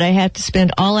many that I have to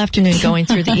spend all afternoon going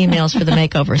through the emails for the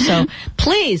makeover. So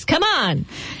please come on.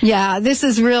 Yeah, this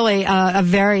is really a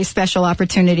very special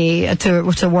opportunity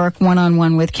to work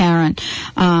one-on-one with Karen,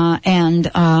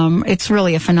 and it's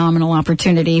really a phenomenal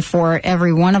opportunity for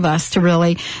every one of us to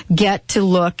really get to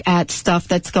look at stuff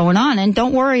that's going on. And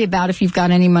don't worry about if you've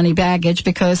got any money baggage,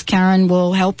 because Karen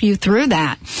will help you through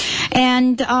that.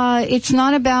 And it's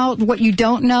not about what you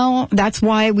don't know. That's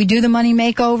why we do the money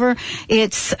makeover.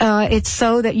 It's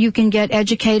so that you can get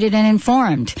educated and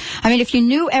informed. I mean, if you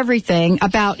knew everything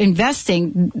about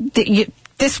investing,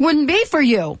 this wouldn't be for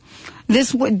you.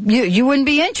 You wouldn't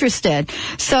be interested.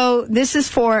 So this is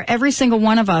for every single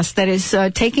one of us that is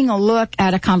taking a look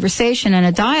at a conversation and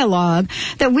a dialogue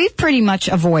that we've pretty much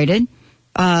avoided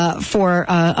for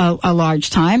a large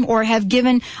time, or have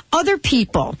given other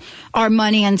people our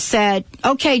money and said,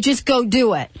 okay, just go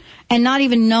do it, and not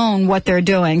even known what they're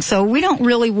doing. So we don't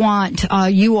really want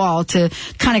you all to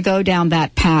kind of go down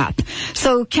that path.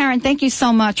 So, Karen, thank you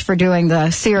so much for doing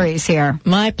the series here.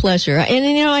 My pleasure.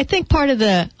 And, I think part of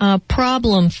the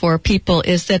problem for people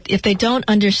is that if they don't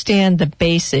understand the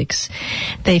basics,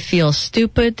 they feel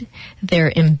stupid,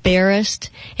 they're embarrassed,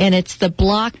 and it's the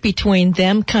block between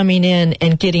them coming in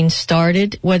and getting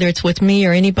started, whether it's with me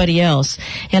or anybody else.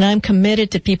 And I'm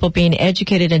committed to people being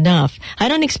educated enough. I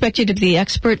don't expect you to be the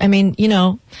expert. I mean,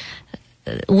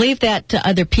 leave that to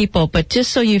other people, but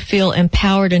just so you feel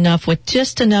empowered enough with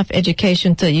just enough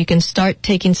education so you can start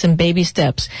taking some baby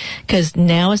steps, because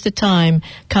now is the time,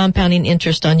 compounding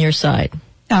interest on your side.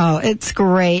 Oh, it's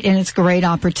great, and it's a great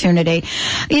opportunity.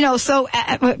 So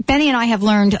Benny and I have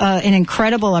learned an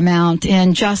incredible amount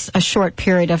in just a short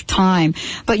period of time.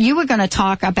 But you were going to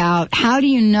talk about how do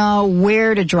you know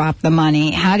where to drop the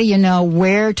money? How do you know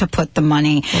where to put the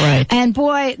money? Right. And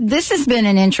boy, this has been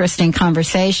an interesting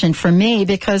conversation for me,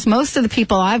 because most of the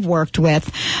people I've worked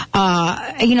with,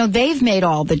 they've made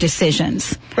all the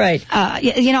decisions. Right.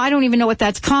 I don't even know what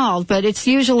that's called, but it's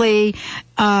usually,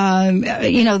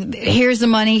 here's the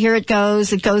money, here it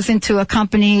goes into a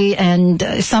company, and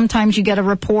sometimes you get a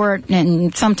report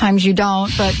and sometimes you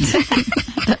don't, but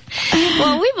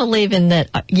well, we believe in that.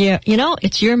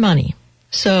 It's your money,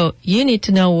 so you need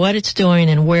to know what it's doing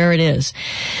and where it is.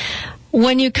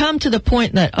 When you come to the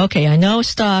point that, okay, I know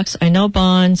stocks, I know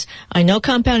bonds, I know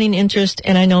compounding interest,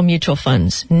 and I know mutual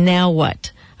funds, now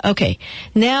what? Okay,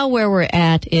 now where we're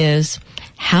at is,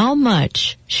 how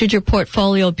much should your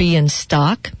portfolio be in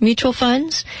stock mutual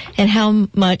funds, and how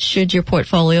much should your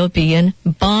portfolio be in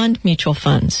bond mutual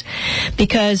funds?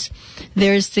 Because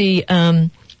there's the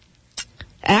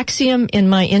axiom in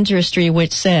my industry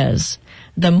which says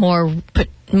the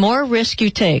more risk you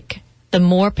take, the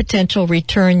more potential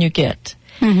return you get.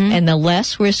 Mm-hmm. And the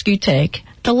less risk you take,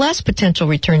 the less potential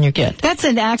return you get. That's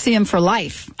an axiom for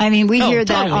life. I mean, we hear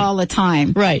that all the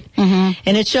time. Right. Mm-hmm.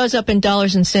 And it shows up in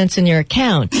dollars and cents in your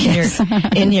account,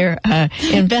 in your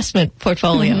investment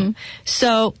portfolio. Mm-hmm.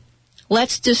 So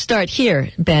let's just start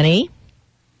here, Benny.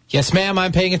 Yes, ma'am,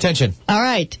 I'm paying attention. All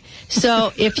right.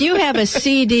 So if you have a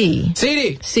CD.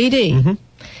 Mm-hmm.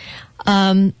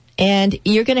 And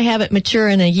you're going to have it mature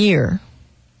in a year.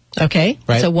 Okay?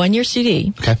 Right. So 1 year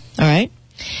CD. Okay. All right.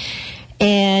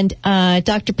 And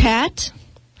Dr. Pat,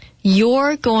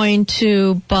 you're going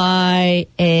to buy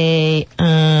a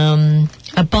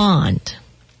bond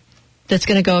that's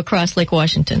going to go across Lake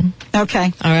Washington.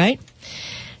 Okay. All right.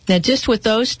 Now, just with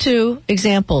those two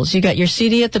examples, you got your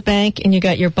CD at the bank and you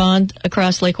got your bond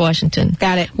across Lake Washington.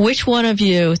 Got it. Which one of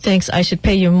you thinks I should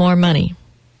pay you more money?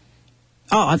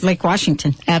 Oh, at Lake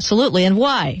Washington. Absolutely. And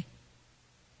why?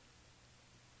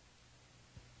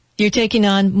 You're taking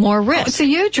on more risk. It's a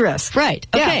huge risk. Right.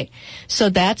 Okay. Yeah.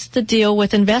 So that's the deal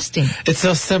with investing. It's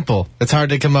so simple. It's hard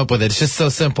to come up with it. It's just so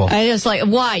simple. I just like,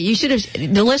 why? You should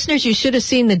have, the listeners, you should have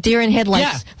seen the deer in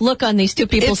headlights look on these two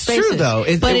people's It's faces. true, though.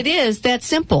 It is that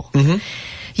simple. Mm-hmm.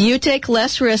 You take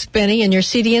less risk, Benny, in your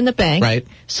CD in the bank. Right.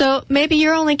 So maybe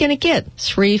you're only going to get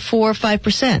 3, 4,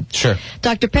 5%. Sure.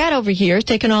 Dr. Pat over here is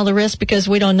taking all the risk because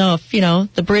we don't know if,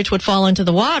 the bridge would fall into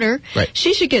the water. Right.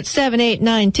 She should get 7, 8,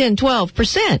 9, 10,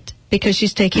 12% because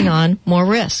she's taking on more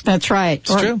risk. That's right.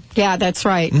 It's true. Yeah, that's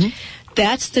right. Mm-hmm.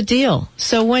 That's the deal.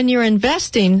 So when you're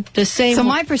investing the same... So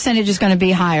my percentage is going to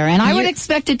be higher, and I would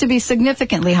expect it to be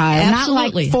significantly higher,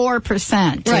 Absolutely. not like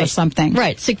 4% or something.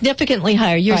 Right, significantly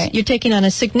higher. You're taking on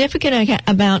a significant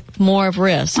amount more of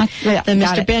risk than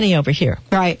Mr. Benny over here.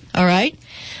 Right. All right?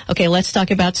 Okay, let's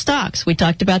talk about stocks. We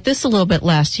talked about this a little bit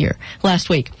last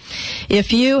week.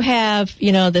 If you have,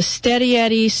 the Steady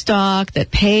Eddie stock that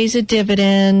pays a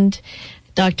dividend,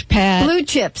 Dr. Pat... Blue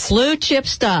chips. Blue chip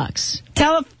stocks.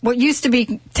 What used to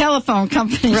be telephone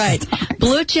companies. Right. Stocks.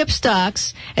 Blue chip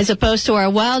stocks, as opposed to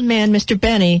our wild man, Mr.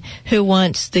 Benny, who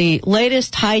wants the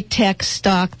latest high-tech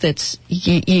stock that's,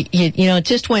 it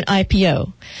just went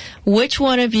IPO. Which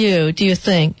one of you do you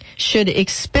think should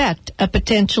expect a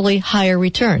potentially higher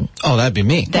return? Oh, that'd be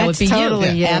me. That would be totally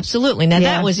you. you. Absolutely. Now,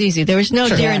 that was easy. There was no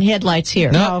deer in headlights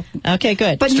here. No. Okay,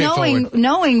 good. But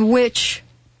knowing which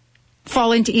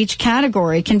fall into each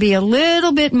category can be a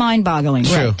little bit mind-boggling.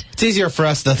 True. Right. It's easier for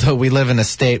us, though, we live in a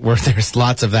state where there's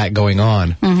lots of that going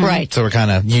on. Mm-hmm. Right. So we're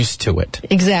kind of used to it.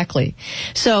 Exactly.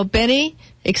 So Benny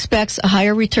expects a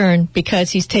higher return because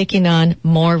he's taking on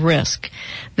more risk.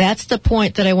 That's the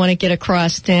point that I want to get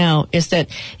across now, is that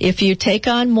if you take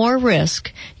on more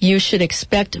risk, you should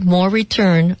expect more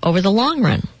return over the long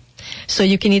run. So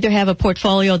you can either have a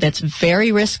portfolio that's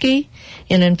very risky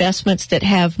in investments that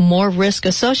have more risk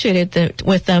associated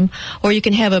with them, or you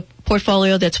can have a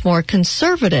portfolio that's more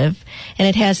conservative and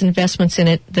it has investments in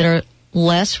it that are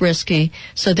less risky,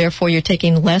 so therefore you're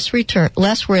taking less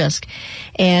risk,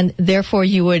 and therefore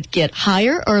you would get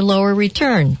higher or lower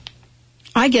return.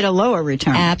 I get a lower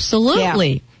return.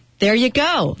 Absolutely. Yeah. There you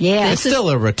go. Yeah. It's still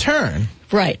a return.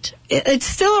 Right. It's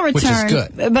still a return, which is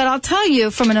good. But I'll tell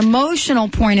you, from an emotional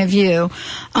point of view,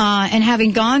 and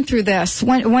having gone through this,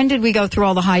 when did we go through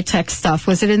all the high-tech stuff?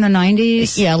 Was it in the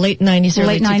 90s? Yeah, late 90s,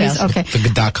 early late 90s, 2000s. okay. The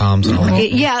dot-coms and all that.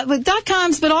 Yeah, with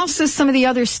dot-coms, but also some of the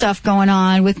other stuff going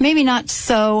on with maybe not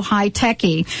so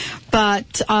high-techy,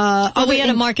 but... we had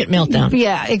a market meltdown.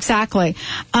 Yeah, exactly.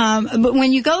 But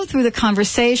when you go through the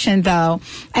conversation, though,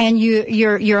 and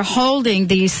you're holding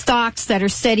these stocks that are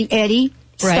Steady Eddie,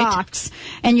 stocks,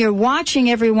 and you're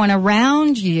watching everyone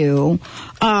around you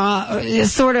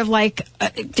sort of like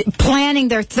planning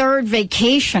their third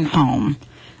vacation home,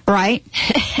 right?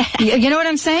 You know what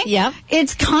I'm saying? Yeah.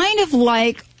 It's kind of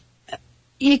like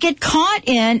you get caught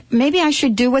in, maybe I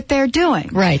should do what they're doing.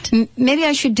 Right. Maybe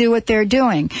I should do what they're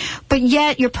doing. But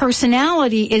yet your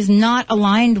personality is not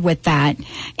aligned with that.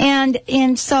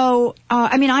 And so,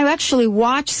 I actually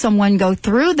watched someone go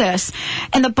through this,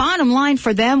 and the bottom line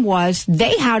for them was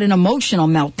they had an emotional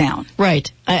meltdown.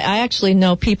 Right. I actually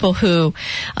know people who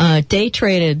day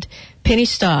traded penny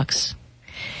stocks,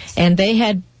 and they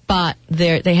had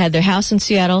they had their house in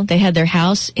Seattle. They had their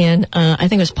house in, I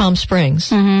think it was Palm Springs.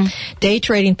 Mm-hmm. Day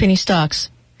trading penny stocks.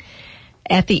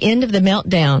 At the end of the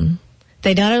meltdown,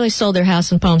 they not only sold their house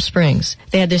in Palm Springs,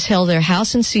 they had held their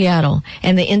house in Seattle,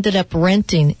 and they ended up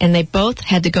renting, and they both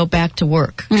had to go back to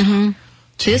work. Mm-hmm.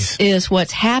 This is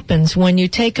what happens when you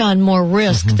take on more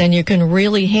risk than you can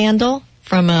really handle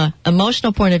from an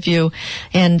emotional point of view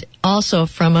and also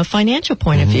from a financial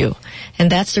point of view. And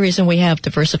that's the reason we have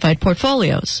diversified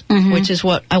portfolios, which is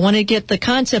what I want to get the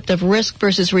concept of risk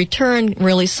versus return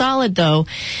really solid, though,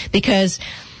 because,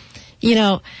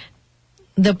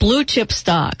 the blue chip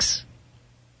stocks,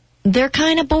 they're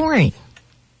kind of boring.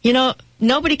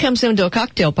 Nobody comes into a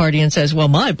cocktail party and says, well,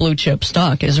 my blue chip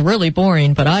stock is really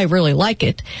boring, but I really like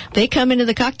it. They come into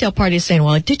the cocktail party saying,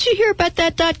 well, did you hear about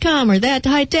that .com or that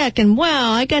high tech? And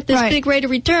wow, I got this big rate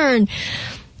of return.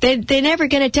 They're never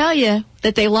going to tell you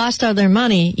that they lost all their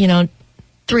money,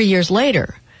 3 years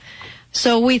later.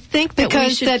 So we think that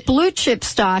because that blue chip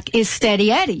stock is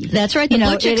steady Eddie. That's right. The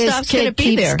blue chip stock's going to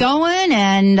be there. It keeps going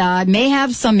and may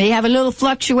have a little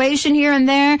fluctuation here and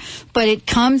there, but it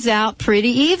comes out pretty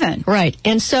even. Right.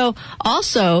 And so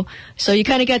also, you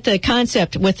kind of get the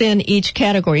concept within each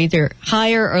category, either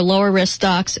higher or lower risk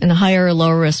stocks and higher or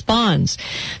lower risk bonds.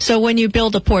 So when you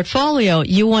build a portfolio,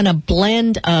 you want a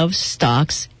blend of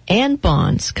stocks and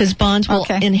bonds, because bonds will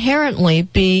inherently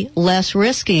be less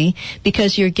risky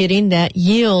because you're getting that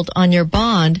yield on your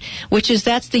bond,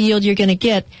 that's the yield you're going to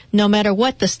get no matter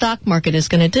what the stock market is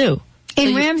going to do.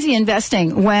 In Ramsey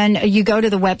Investing, when you go to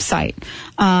the website,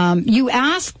 you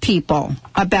ask people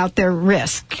about their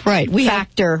risk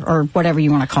factor or whatever you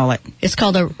want to call it. It's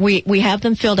called we have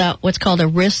them filled out what's called a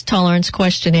risk tolerance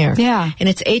questionnaire. Yeah. And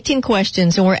it's 18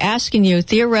 questions, and we're asking you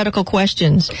theoretical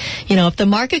questions. If the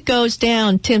market goes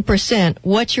down 10%,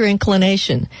 what's your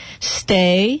inclination?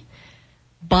 Stay,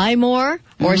 buy more,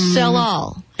 or sell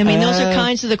all? I mean, those are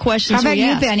kinds of the questions we ask. How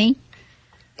about you, Benny?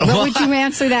 What would you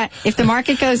answer that? If the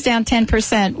market goes down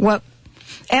 10%,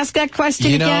 ask that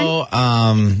question again?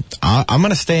 I'm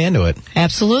going to stay into it.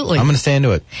 Absolutely. I'm going to stay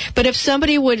into it. But if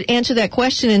somebody would answer that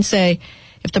question and say,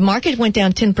 if the market went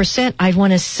down 10%, I'd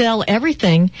want to sell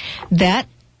everything, that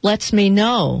lets me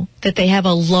know that they have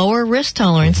a lower risk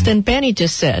tolerance than Benny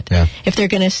just said. Yeah. If they're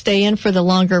going to stay in for the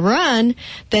longer run,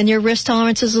 then your risk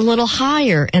tolerance is a little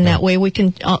higher, and that way we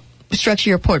can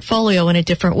structure your portfolio in a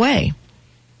different way.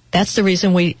 That's the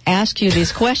reason we ask you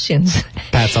these questions.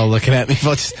 Pat's all looking at me.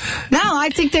 No, I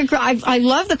think they're great. I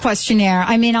love the questionnaire.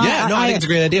 I mean, I think it's a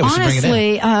great idea. We should bring it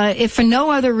in. Honestly, if for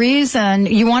no other reason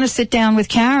you want to sit down with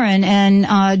Karen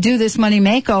and do this money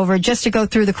makeover just to go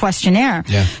through the questionnaire,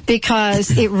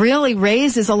 because it really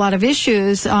raises a lot of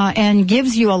issues and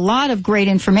gives you a lot of great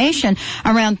information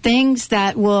around things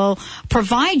that will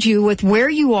provide you with where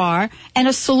you are and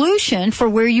a solution for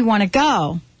where you want to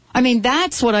go. I mean,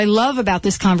 that's what I love about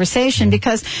this conversation,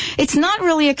 because it's not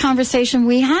really a conversation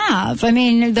we have. I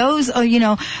mean, those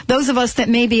of us that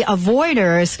may be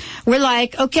avoiders, we're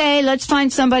like, okay, let's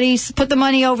find somebody, put the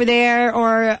money over there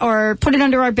or put it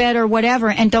under our bed or whatever,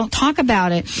 and don't talk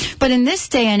about it. But in this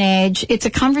day and age, it's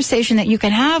a conversation that you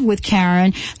can have with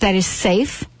Karen that is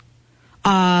safe,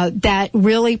 that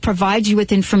really provides you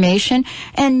with information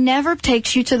and never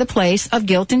takes you to the place of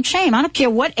guilt and shame. I don't care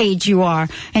what age you are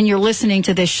and you're listening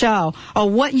to this show or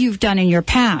what you've done in your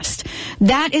past.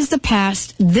 That is the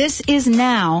past. This is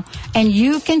now. And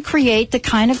you can create the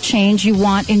kind of change you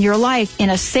want in your life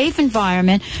in a safe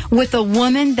environment with a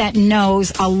woman that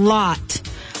knows a lot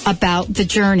about the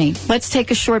journey. Let's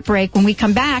take a short break. When we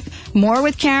come back, more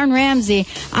with Karen Ramsey.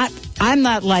 I'm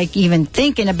not even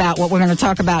thinking about what we're going to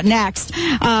talk about next.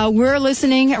 We're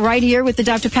listening right here with the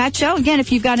Dr. Pat Show. Again,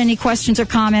 if you've got any questions or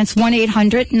comments,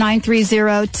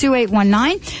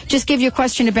 1-800-930-2819. Just give your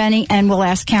question to Benny and we'll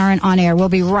ask Karen on air. We'll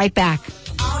be right back.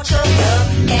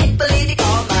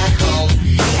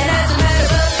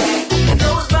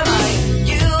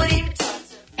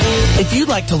 If you'd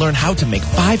like to learn how to make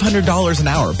 $500 an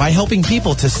hour by helping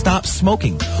people to stop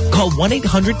smoking, call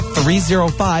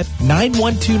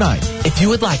 1-800-305-9129. If you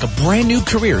would like a brand new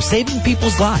career saving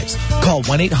people's lives, call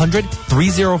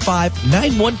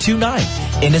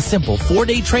 1-800-305-9129. In a simple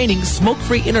 4-day training, Smoke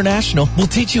Free International will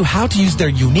teach you how to use their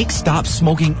unique stop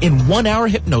smoking in 1-hour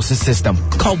hypnosis system.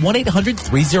 Call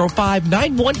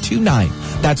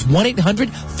 1-800-305-9129. That's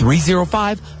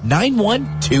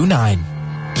 1-800-305-9129.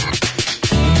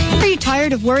 Are you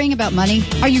tired of worrying about money?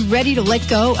 Are you ready to let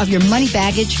go of your money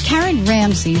baggage? Karen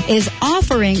Ramsey is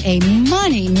offering a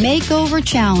money makeover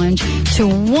challenge to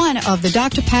one of the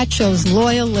Dr. Pat Show's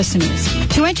loyal listeners.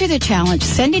 To enter the challenge,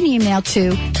 send an email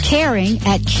to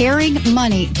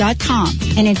caring@caringmoney.com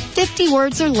and in 50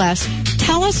 words or less,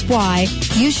 tell us why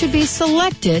you should be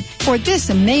selected for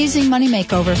this amazing money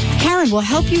makeover. Karen will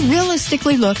help you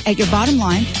realistically look at your bottom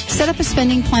line, set up a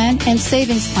spending plan and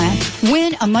savings plan.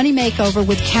 Win a money makeover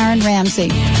with Karen Ramsey.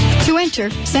 To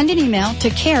enter, send an email to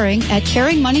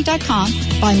caring@caringmoney.com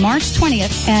by March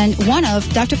 20th, and one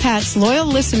of Dr. Pat's loyal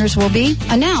listeners will be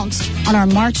announced on our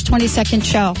March 22nd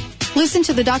show. Listen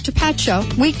to The Dr. Pat Show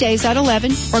weekdays at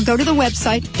 11 or go to the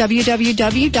website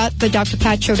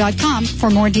www.thedrpatshow.com for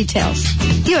more details.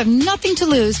 You have nothing to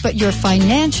lose but your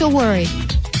financial worry.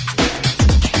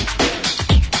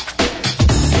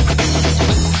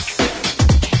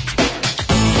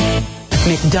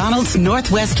 McDonald's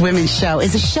Northwest Women's Show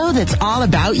is a show that's all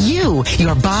about you,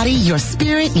 your body, your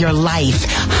spirit, your life.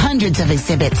 Hundreds of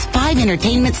exhibits, 5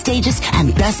 entertainment stages,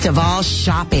 and best of all,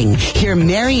 shopping. Hear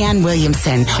Mary Ann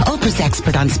Williamson, Oprah's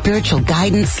expert on spiritual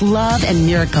guidance, love, and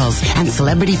miracles, and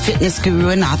celebrity fitness guru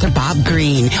and author Bob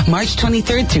Green. March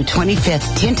 23rd through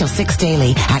 25th, 10 till 6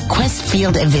 daily at Quest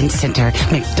Field Event Center.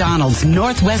 McDonald's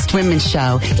Northwest Women's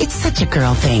Show. It's such a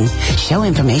girl thing. Show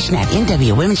information at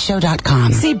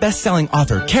nwwomenshow.com. See best-selling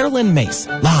author Carolyn Mace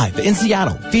live in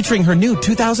Seattle, featuring her new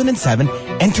 2007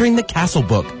 Entering the Castle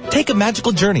book. Take a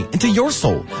magical journey into your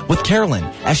soul with Carolyn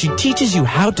as she teaches you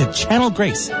how to channel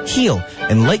grace, heal,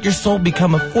 and let your soul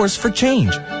become a force for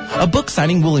change. A book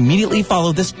signing will immediately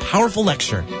follow this powerful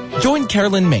lecture. Join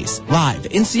Carolyn Mace live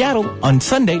in Seattle on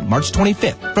Sunday, March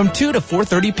 25th from 2 to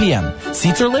 4:30 p.m.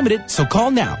 Seats are limited, so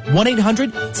call now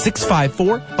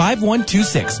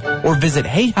 1-800-654-5126 or visit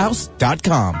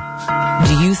hayhouse.com.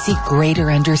 Do you seek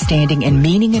greater understanding and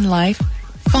meaning in life?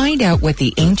 Find out what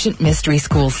the ancient mystery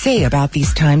schools say about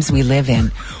these times we live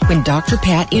in when Dr.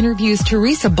 Pat interviews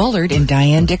Teresa Bullard and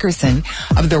Diane Dickerson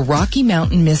of the Rocky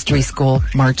Mountain Mystery School,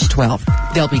 March 12th.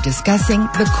 They'll be discussing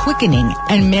the quickening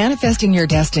and manifesting your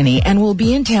destiny and will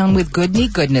be in town with Goodney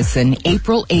Goodnesson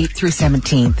April 8th through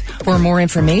 17th. For more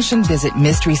information, visit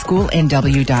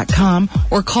mysteryschoolnw.com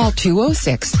or call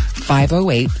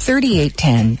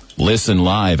 206-508-3810. Listen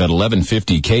live at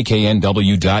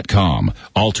 1150kknw.com.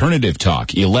 Alternative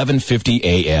Talk, 1150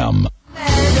 AM.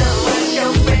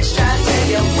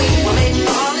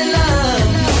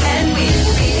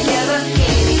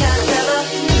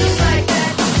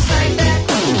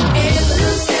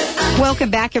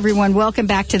 Welcome back, everyone. Welcome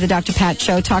back to the Dr. Pat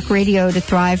Show, talk radio to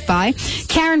thrive by.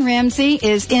 Karen Ramsey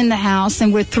is in the house,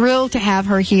 and we're thrilled to have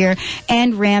her here,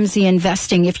 and Ramsey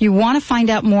Investing. If you want to find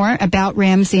out more about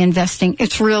Ramsey Investing,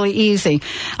 it's really easy.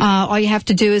 All you have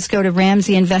to do is go to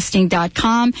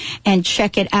RamseyInvesting.com and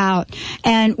check it out.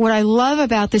 And what I love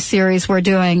about this series we're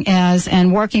doing is,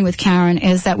 and working with Karen,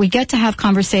 is that we get to have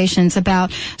conversations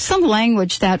about some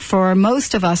language that for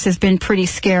most of us has been pretty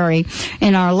scary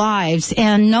in our lives.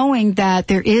 And knowing that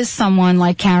there is someone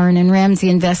like Karen and Ramsey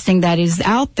Investing that is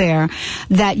out there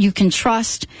that you can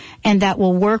trust and that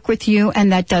will work with you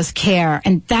and that does care.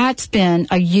 And that's been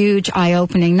a huge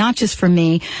eye-opening, not just for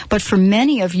me, but for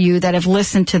many of you that have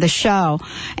listened to the show.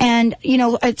 And, you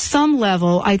know, at some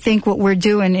level, I think what we're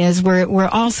doing is we're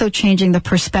also changing the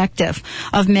perspective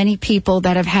of many people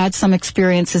that have had some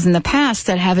experiences in the past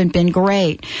that haven't been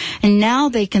great. And now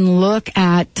they can look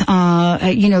at,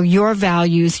 your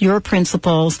values, your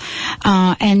principles,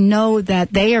 and know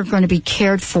that they are going to be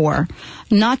cared for,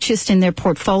 not just in their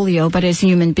portfolio, but as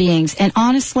human beings. And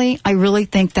honestly, I really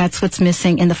think that's what's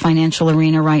missing in the financial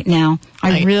arena right now.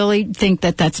 I really think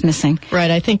that that's missing. Right.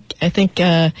 I think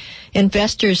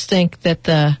investors think that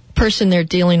the person they're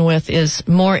dealing with is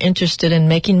more interested in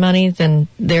making money than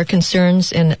their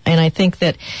concerns. And I think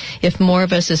that if more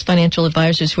of us as financial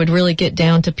advisors would really get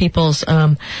down to people's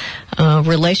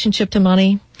relationship to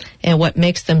money and what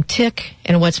makes them tick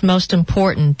and what's most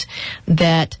important,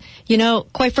 that,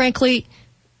 quite frankly,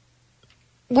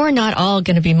 we're not all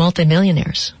going to be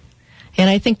multimillionaires. And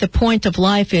I think the point of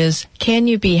life is, can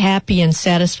you be happy and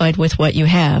satisfied with what you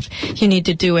have? You need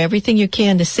to do everything you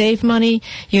can to save money.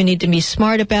 You need to be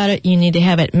smart about it. You need to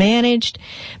have it managed.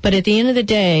 But at the end of the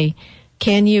day,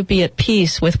 can you be at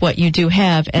peace with what you do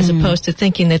have as opposed to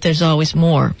thinking that there's always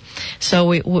more?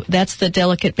 So that's the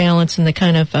delicate balance and the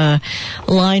kind of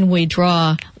line we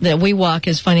draw, that we walk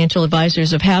as financial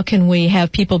advisors, of how can we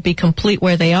have people be complete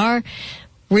where they are,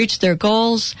 reach their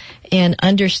goals, and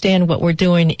understand what we're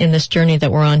doing in this journey that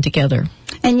we're on together.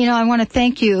 And, I want to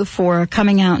thank you for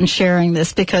coming out and sharing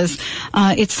this, because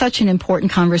it's such an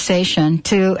important conversation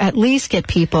to at least get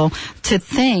people to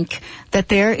think that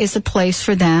there is a place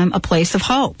for them, a place of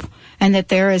hope, and that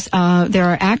there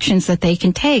are actions that they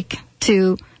can take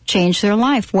to change their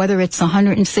life, whether it's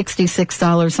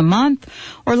 $166 a month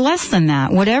or less than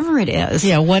that, whatever it is.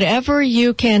 Yeah, whatever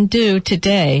you can do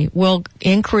today will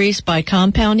increase by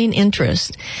compounding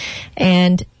interest.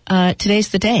 And today's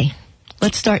the day.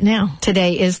 Let's start now.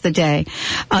 Today is the day.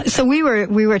 So we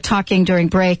were talking during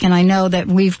break, and I know that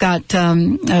we've got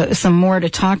some more to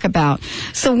talk about.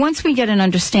 So once we get an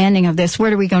understanding of this, where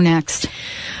do we go next?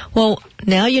 Well,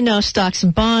 now you know stocks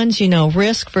and bonds, you know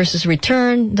risk versus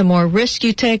return. The more risk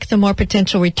you take, the more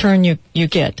potential return you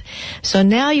get. So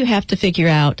now you have to figure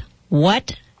out,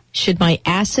 what should my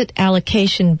asset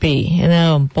allocation be? And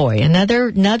oh boy,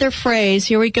 another phrase.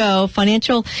 Here we go.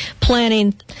 Financial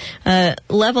planning,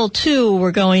 level 2,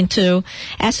 we're going to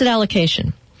asset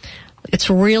allocation. It's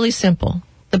really simple.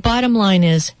 the bottom line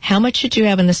is, how much should you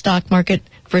have in the stock market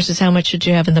versus how much should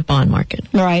you have in the bond market?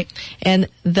 Right. And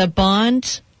the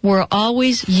bonds will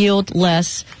always yield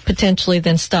less potentially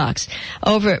than stocks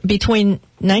between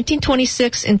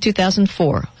 1926 and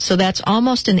 2004. So that's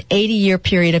almost an 80-year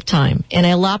period of time. And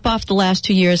I lop off the last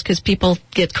 2 years because people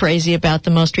get crazy about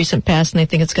the most recent past and they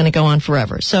think it's going to go on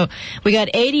forever. So we got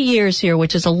 80 years here,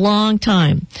 which is a long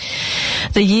time.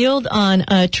 The yield on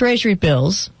Treasury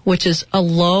bills, which is a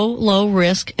low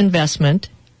risk investment,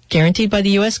 guaranteed by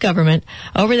the U.S. government,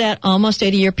 over that almost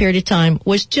 80-year period of time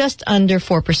was just under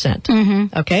 4%.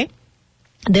 Mm-hmm. Okay?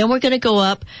 Then we're going to go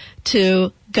up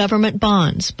to government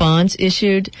bonds. Bonds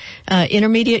issued,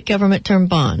 intermediate government term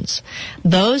bonds.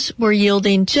 Those were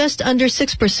yielding just under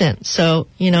 6%. So,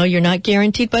 you're not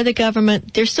guaranteed by the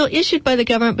government. They're still issued by the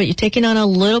government, but you're taking on a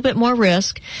little bit more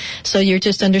risk. So you're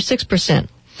just under 6%.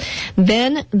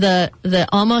 Then the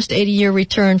almost 80-year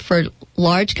return for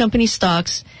large company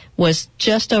stocks was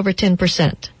just over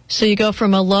 10%. So you go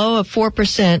from a low of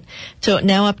 4% to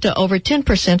now up to over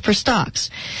 10% for stocks.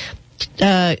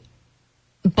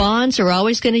 Bonds are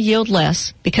always going to yield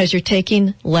less because you're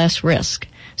taking less risk.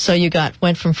 So you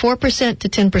went from 4% to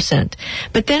 10%.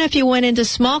 But then if you went into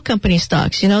small company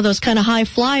stocks, those kind of high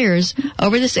flyers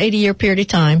over this 80-year period of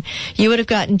time, you would have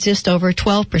gotten just over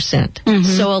 12%. Mm-hmm.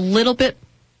 So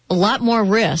a lot more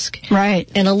risk. Right.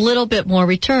 And a little bit more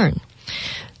return.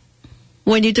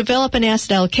 When you develop an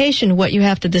asset allocation, what you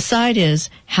have to decide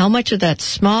is how much of that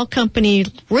small company,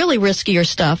 really riskier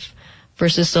stuff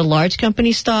versus the large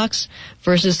company stocks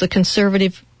versus the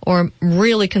conservative or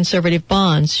really conservative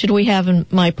bonds should we have in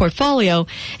my portfolio,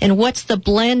 and what's the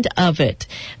blend of it?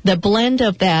 The blend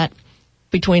of that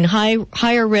between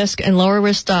higher risk and lower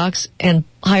risk stocks and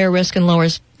higher risk and lower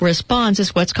risk bonds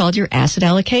is what's called your asset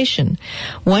allocation.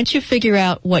 Once you figure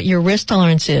out what your risk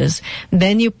tolerance is,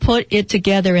 then you put it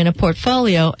together in a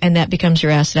portfolio, and that becomes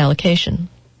your asset allocation.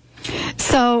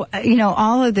 So,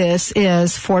 all of this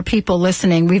is for people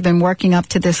listening. We've been working up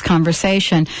to this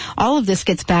conversation. All of this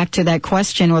gets back to that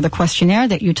question or the questionnaire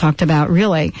that you talked about,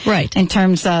 really. Right. In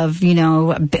terms of,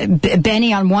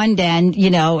 Benny on one end,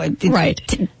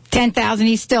 right. 10,000,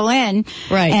 he's still in.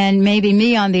 Right. And maybe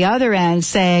me on the other end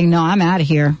saying, no, I'm out of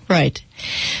here. Right.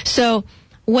 So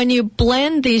when you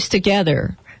blend these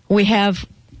together, we have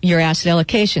your asset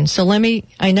allocation. So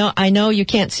I know you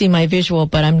can't see my visual,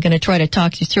 but I'm going to try to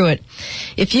talk you through it.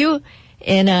 If you,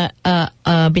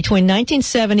 between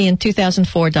 1970 and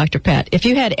 2004, Dr. Pat, if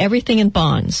you had everything in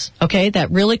bonds, okay,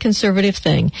 that really conservative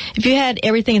thing, if you had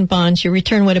everything in bonds, your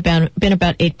return would have been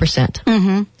about 8%.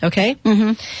 Mm-hmm. Okay?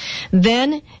 Mm-hmm.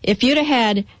 Then, if you'd have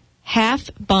had half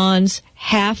bonds,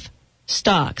 half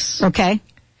stocks, okay,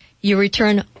 your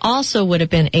return also would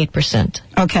have been 8%.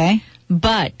 Okay.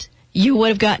 But you would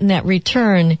have gotten that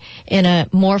return in a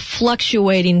more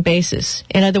fluctuating basis.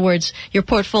 In other words, your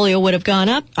portfolio would have gone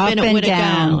up and it would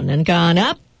have gone and gone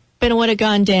up and it would have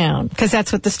gone down. Because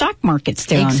that's what the stock market's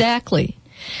doing. Exactly.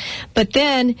 But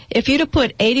then, if you'd have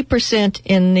put 80%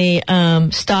 in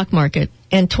the stock market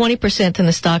and 20% in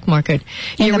the stock market.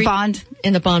 In the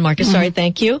bond market, mm-hmm. Sorry,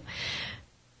 thank you.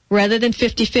 Rather than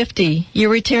 50-50, your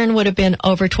return would have been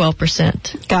over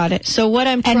 12%. Got it. So what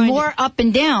I'm trying and more up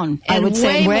and down, I would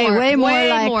say. Way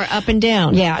more up and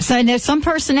down. Yeah. So and there's some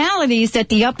personalities that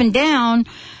the up and down,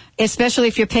 especially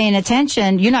if you're paying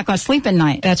attention, you're not going to sleep at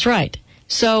night. That's right.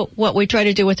 So what we try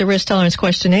to do with the risk tolerance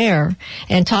questionnaire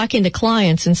and talking to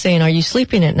clients and saying, are you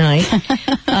sleeping at night?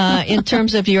 In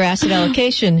terms of your asset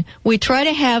allocation, we try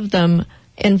to have them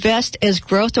invest as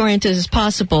growth-oriented as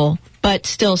possible, but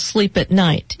still sleep at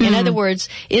night. In other words,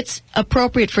 it's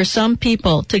appropriate for some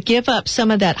people to give up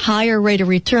some of that higher rate of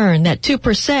return, that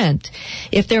 2%,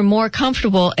 if they're more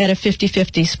comfortable at a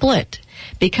 50-50 split.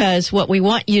 Because what we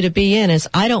want you to be in is,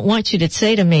 I don't want you to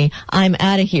say to me, I'm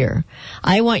out of here.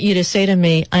 I want you to say to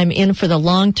me, I'm in for the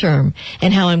long term.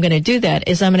 And how I'm going to do that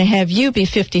is I'm going to have you be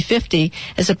 50-50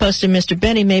 as opposed to Mr.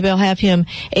 Benny. Maybe I'll have him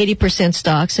 80%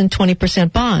 stocks and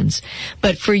 20% bonds.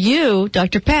 But for you,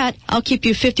 Dr. Pat, I'll keep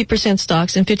you 50%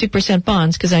 stocks and 50%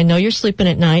 bonds because I know you're sleeping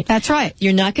at night. That's right.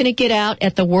 You're not going to get out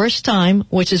at the worst time,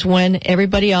 which is when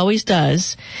everybody always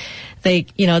does.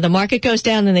 The market goes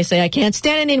down and they say, I can't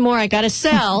stand it anymore, I gotta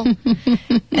sell.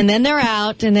 And then they're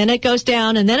out, and then it goes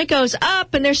down, and then it goes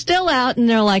up, and they're still out, and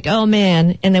they're like, oh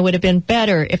man, and they would have been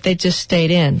better if they just stayed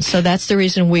in. So that's the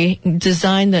reason we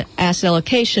designed the asset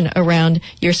allocation around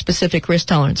your specific risk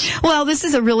tolerance. Well, this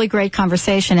is a really great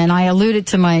conversation, and I alluded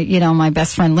to my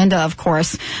best friend Linda, of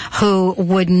course, who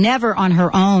would never on her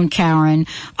own, Karen,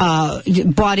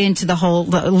 bought into the whole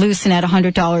loosen at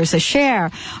 $100 a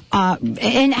share,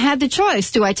 and had the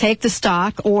choice. Do I take the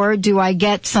stock or do I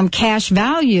get some cash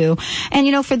value?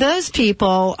 And, for those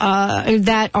people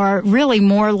that are really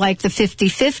more like the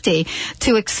 50-50,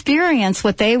 to experience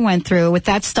what they went through with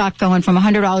that stock going from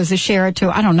 $100 a share to,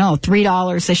 I don't know,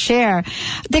 $3 a share,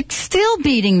 they're still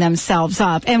beating themselves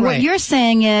up. And what you're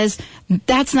saying is,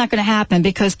 that's not going to happen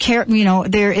because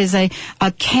there is a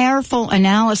careful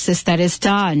analysis that is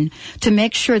done to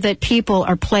make sure that people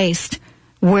are placed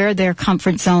where their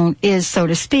comfort zone is, so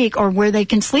to speak, or where they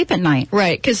can sleep at night.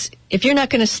 Right, because if you're not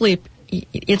going to sleep,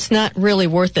 it's not really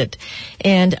worth it.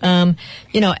 And,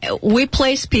 we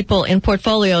place people in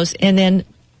portfolios, and then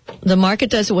the market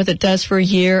does what it does for a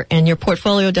year, and your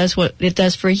portfolio does what it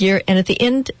does for a year. And at the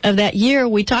end of that year,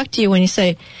 we talk to you and you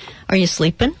say, are you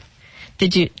sleeping?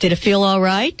 Did it feel all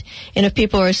right? And if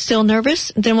people are still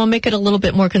nervous, then we'll make it a little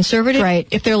bit more conservative. Right.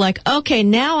 If they're like, okay,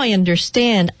 now I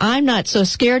understand. I'm not so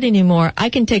scared anymore.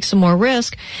 I can take some more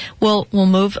risk. We'll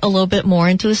move a little bit more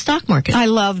into the stock market. I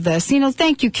love this.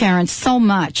 Thank you, Karen, so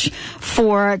much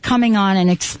for coming on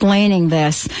and explaining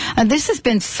this. This has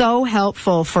been so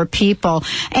helpful for people.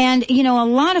 And, a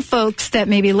lot of folks that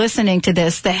may be listening to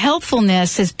this, the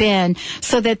helpfulness has been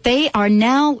so that they are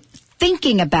now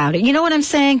thinking about it. You know what I'm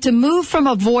saying? To move from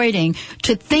avoiding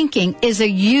to thinking is a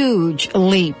huge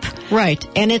leap. Right.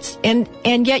 And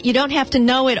yet you don't have to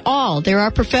know it all. There are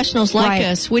professionals like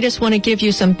us. We just want to give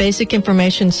you some basic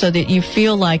information so that you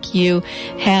feel like you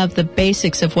have the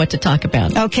basics of what to talk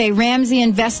about. Okay,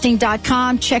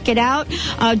 RamseyInvesting.com. Check it out.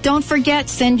 Don't forget,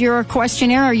 send your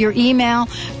questionnaire or your email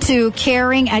to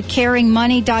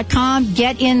caring@caringmoney.com.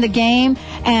 Get in the game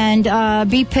and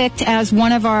be picked as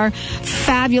one of our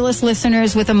fabulous listeners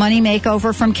with a money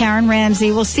makeover from Karen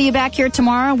Ramsey. We'll see you back here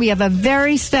tomorrow. We have a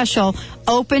very special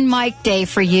open mic day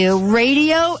for you.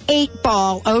 Radio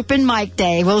 8-Ball Open Mic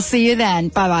Day. We'll see you then.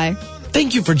 Bye-bye.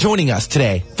 Thank you for joining us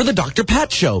today for the Dr.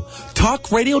 Pat Show.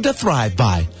 Talk radio to thrive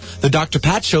by. The Dr.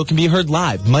 Pat Show can be heard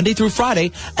live Monday through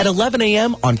Friday at 11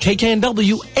 a.m. on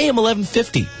KKNW AM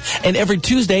 1150 and every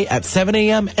Tuesday at 7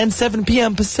 a.m. and 7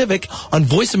 p.m. Pacific on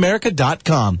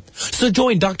VoiceAmerica.com. So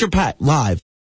join Dr. Pat live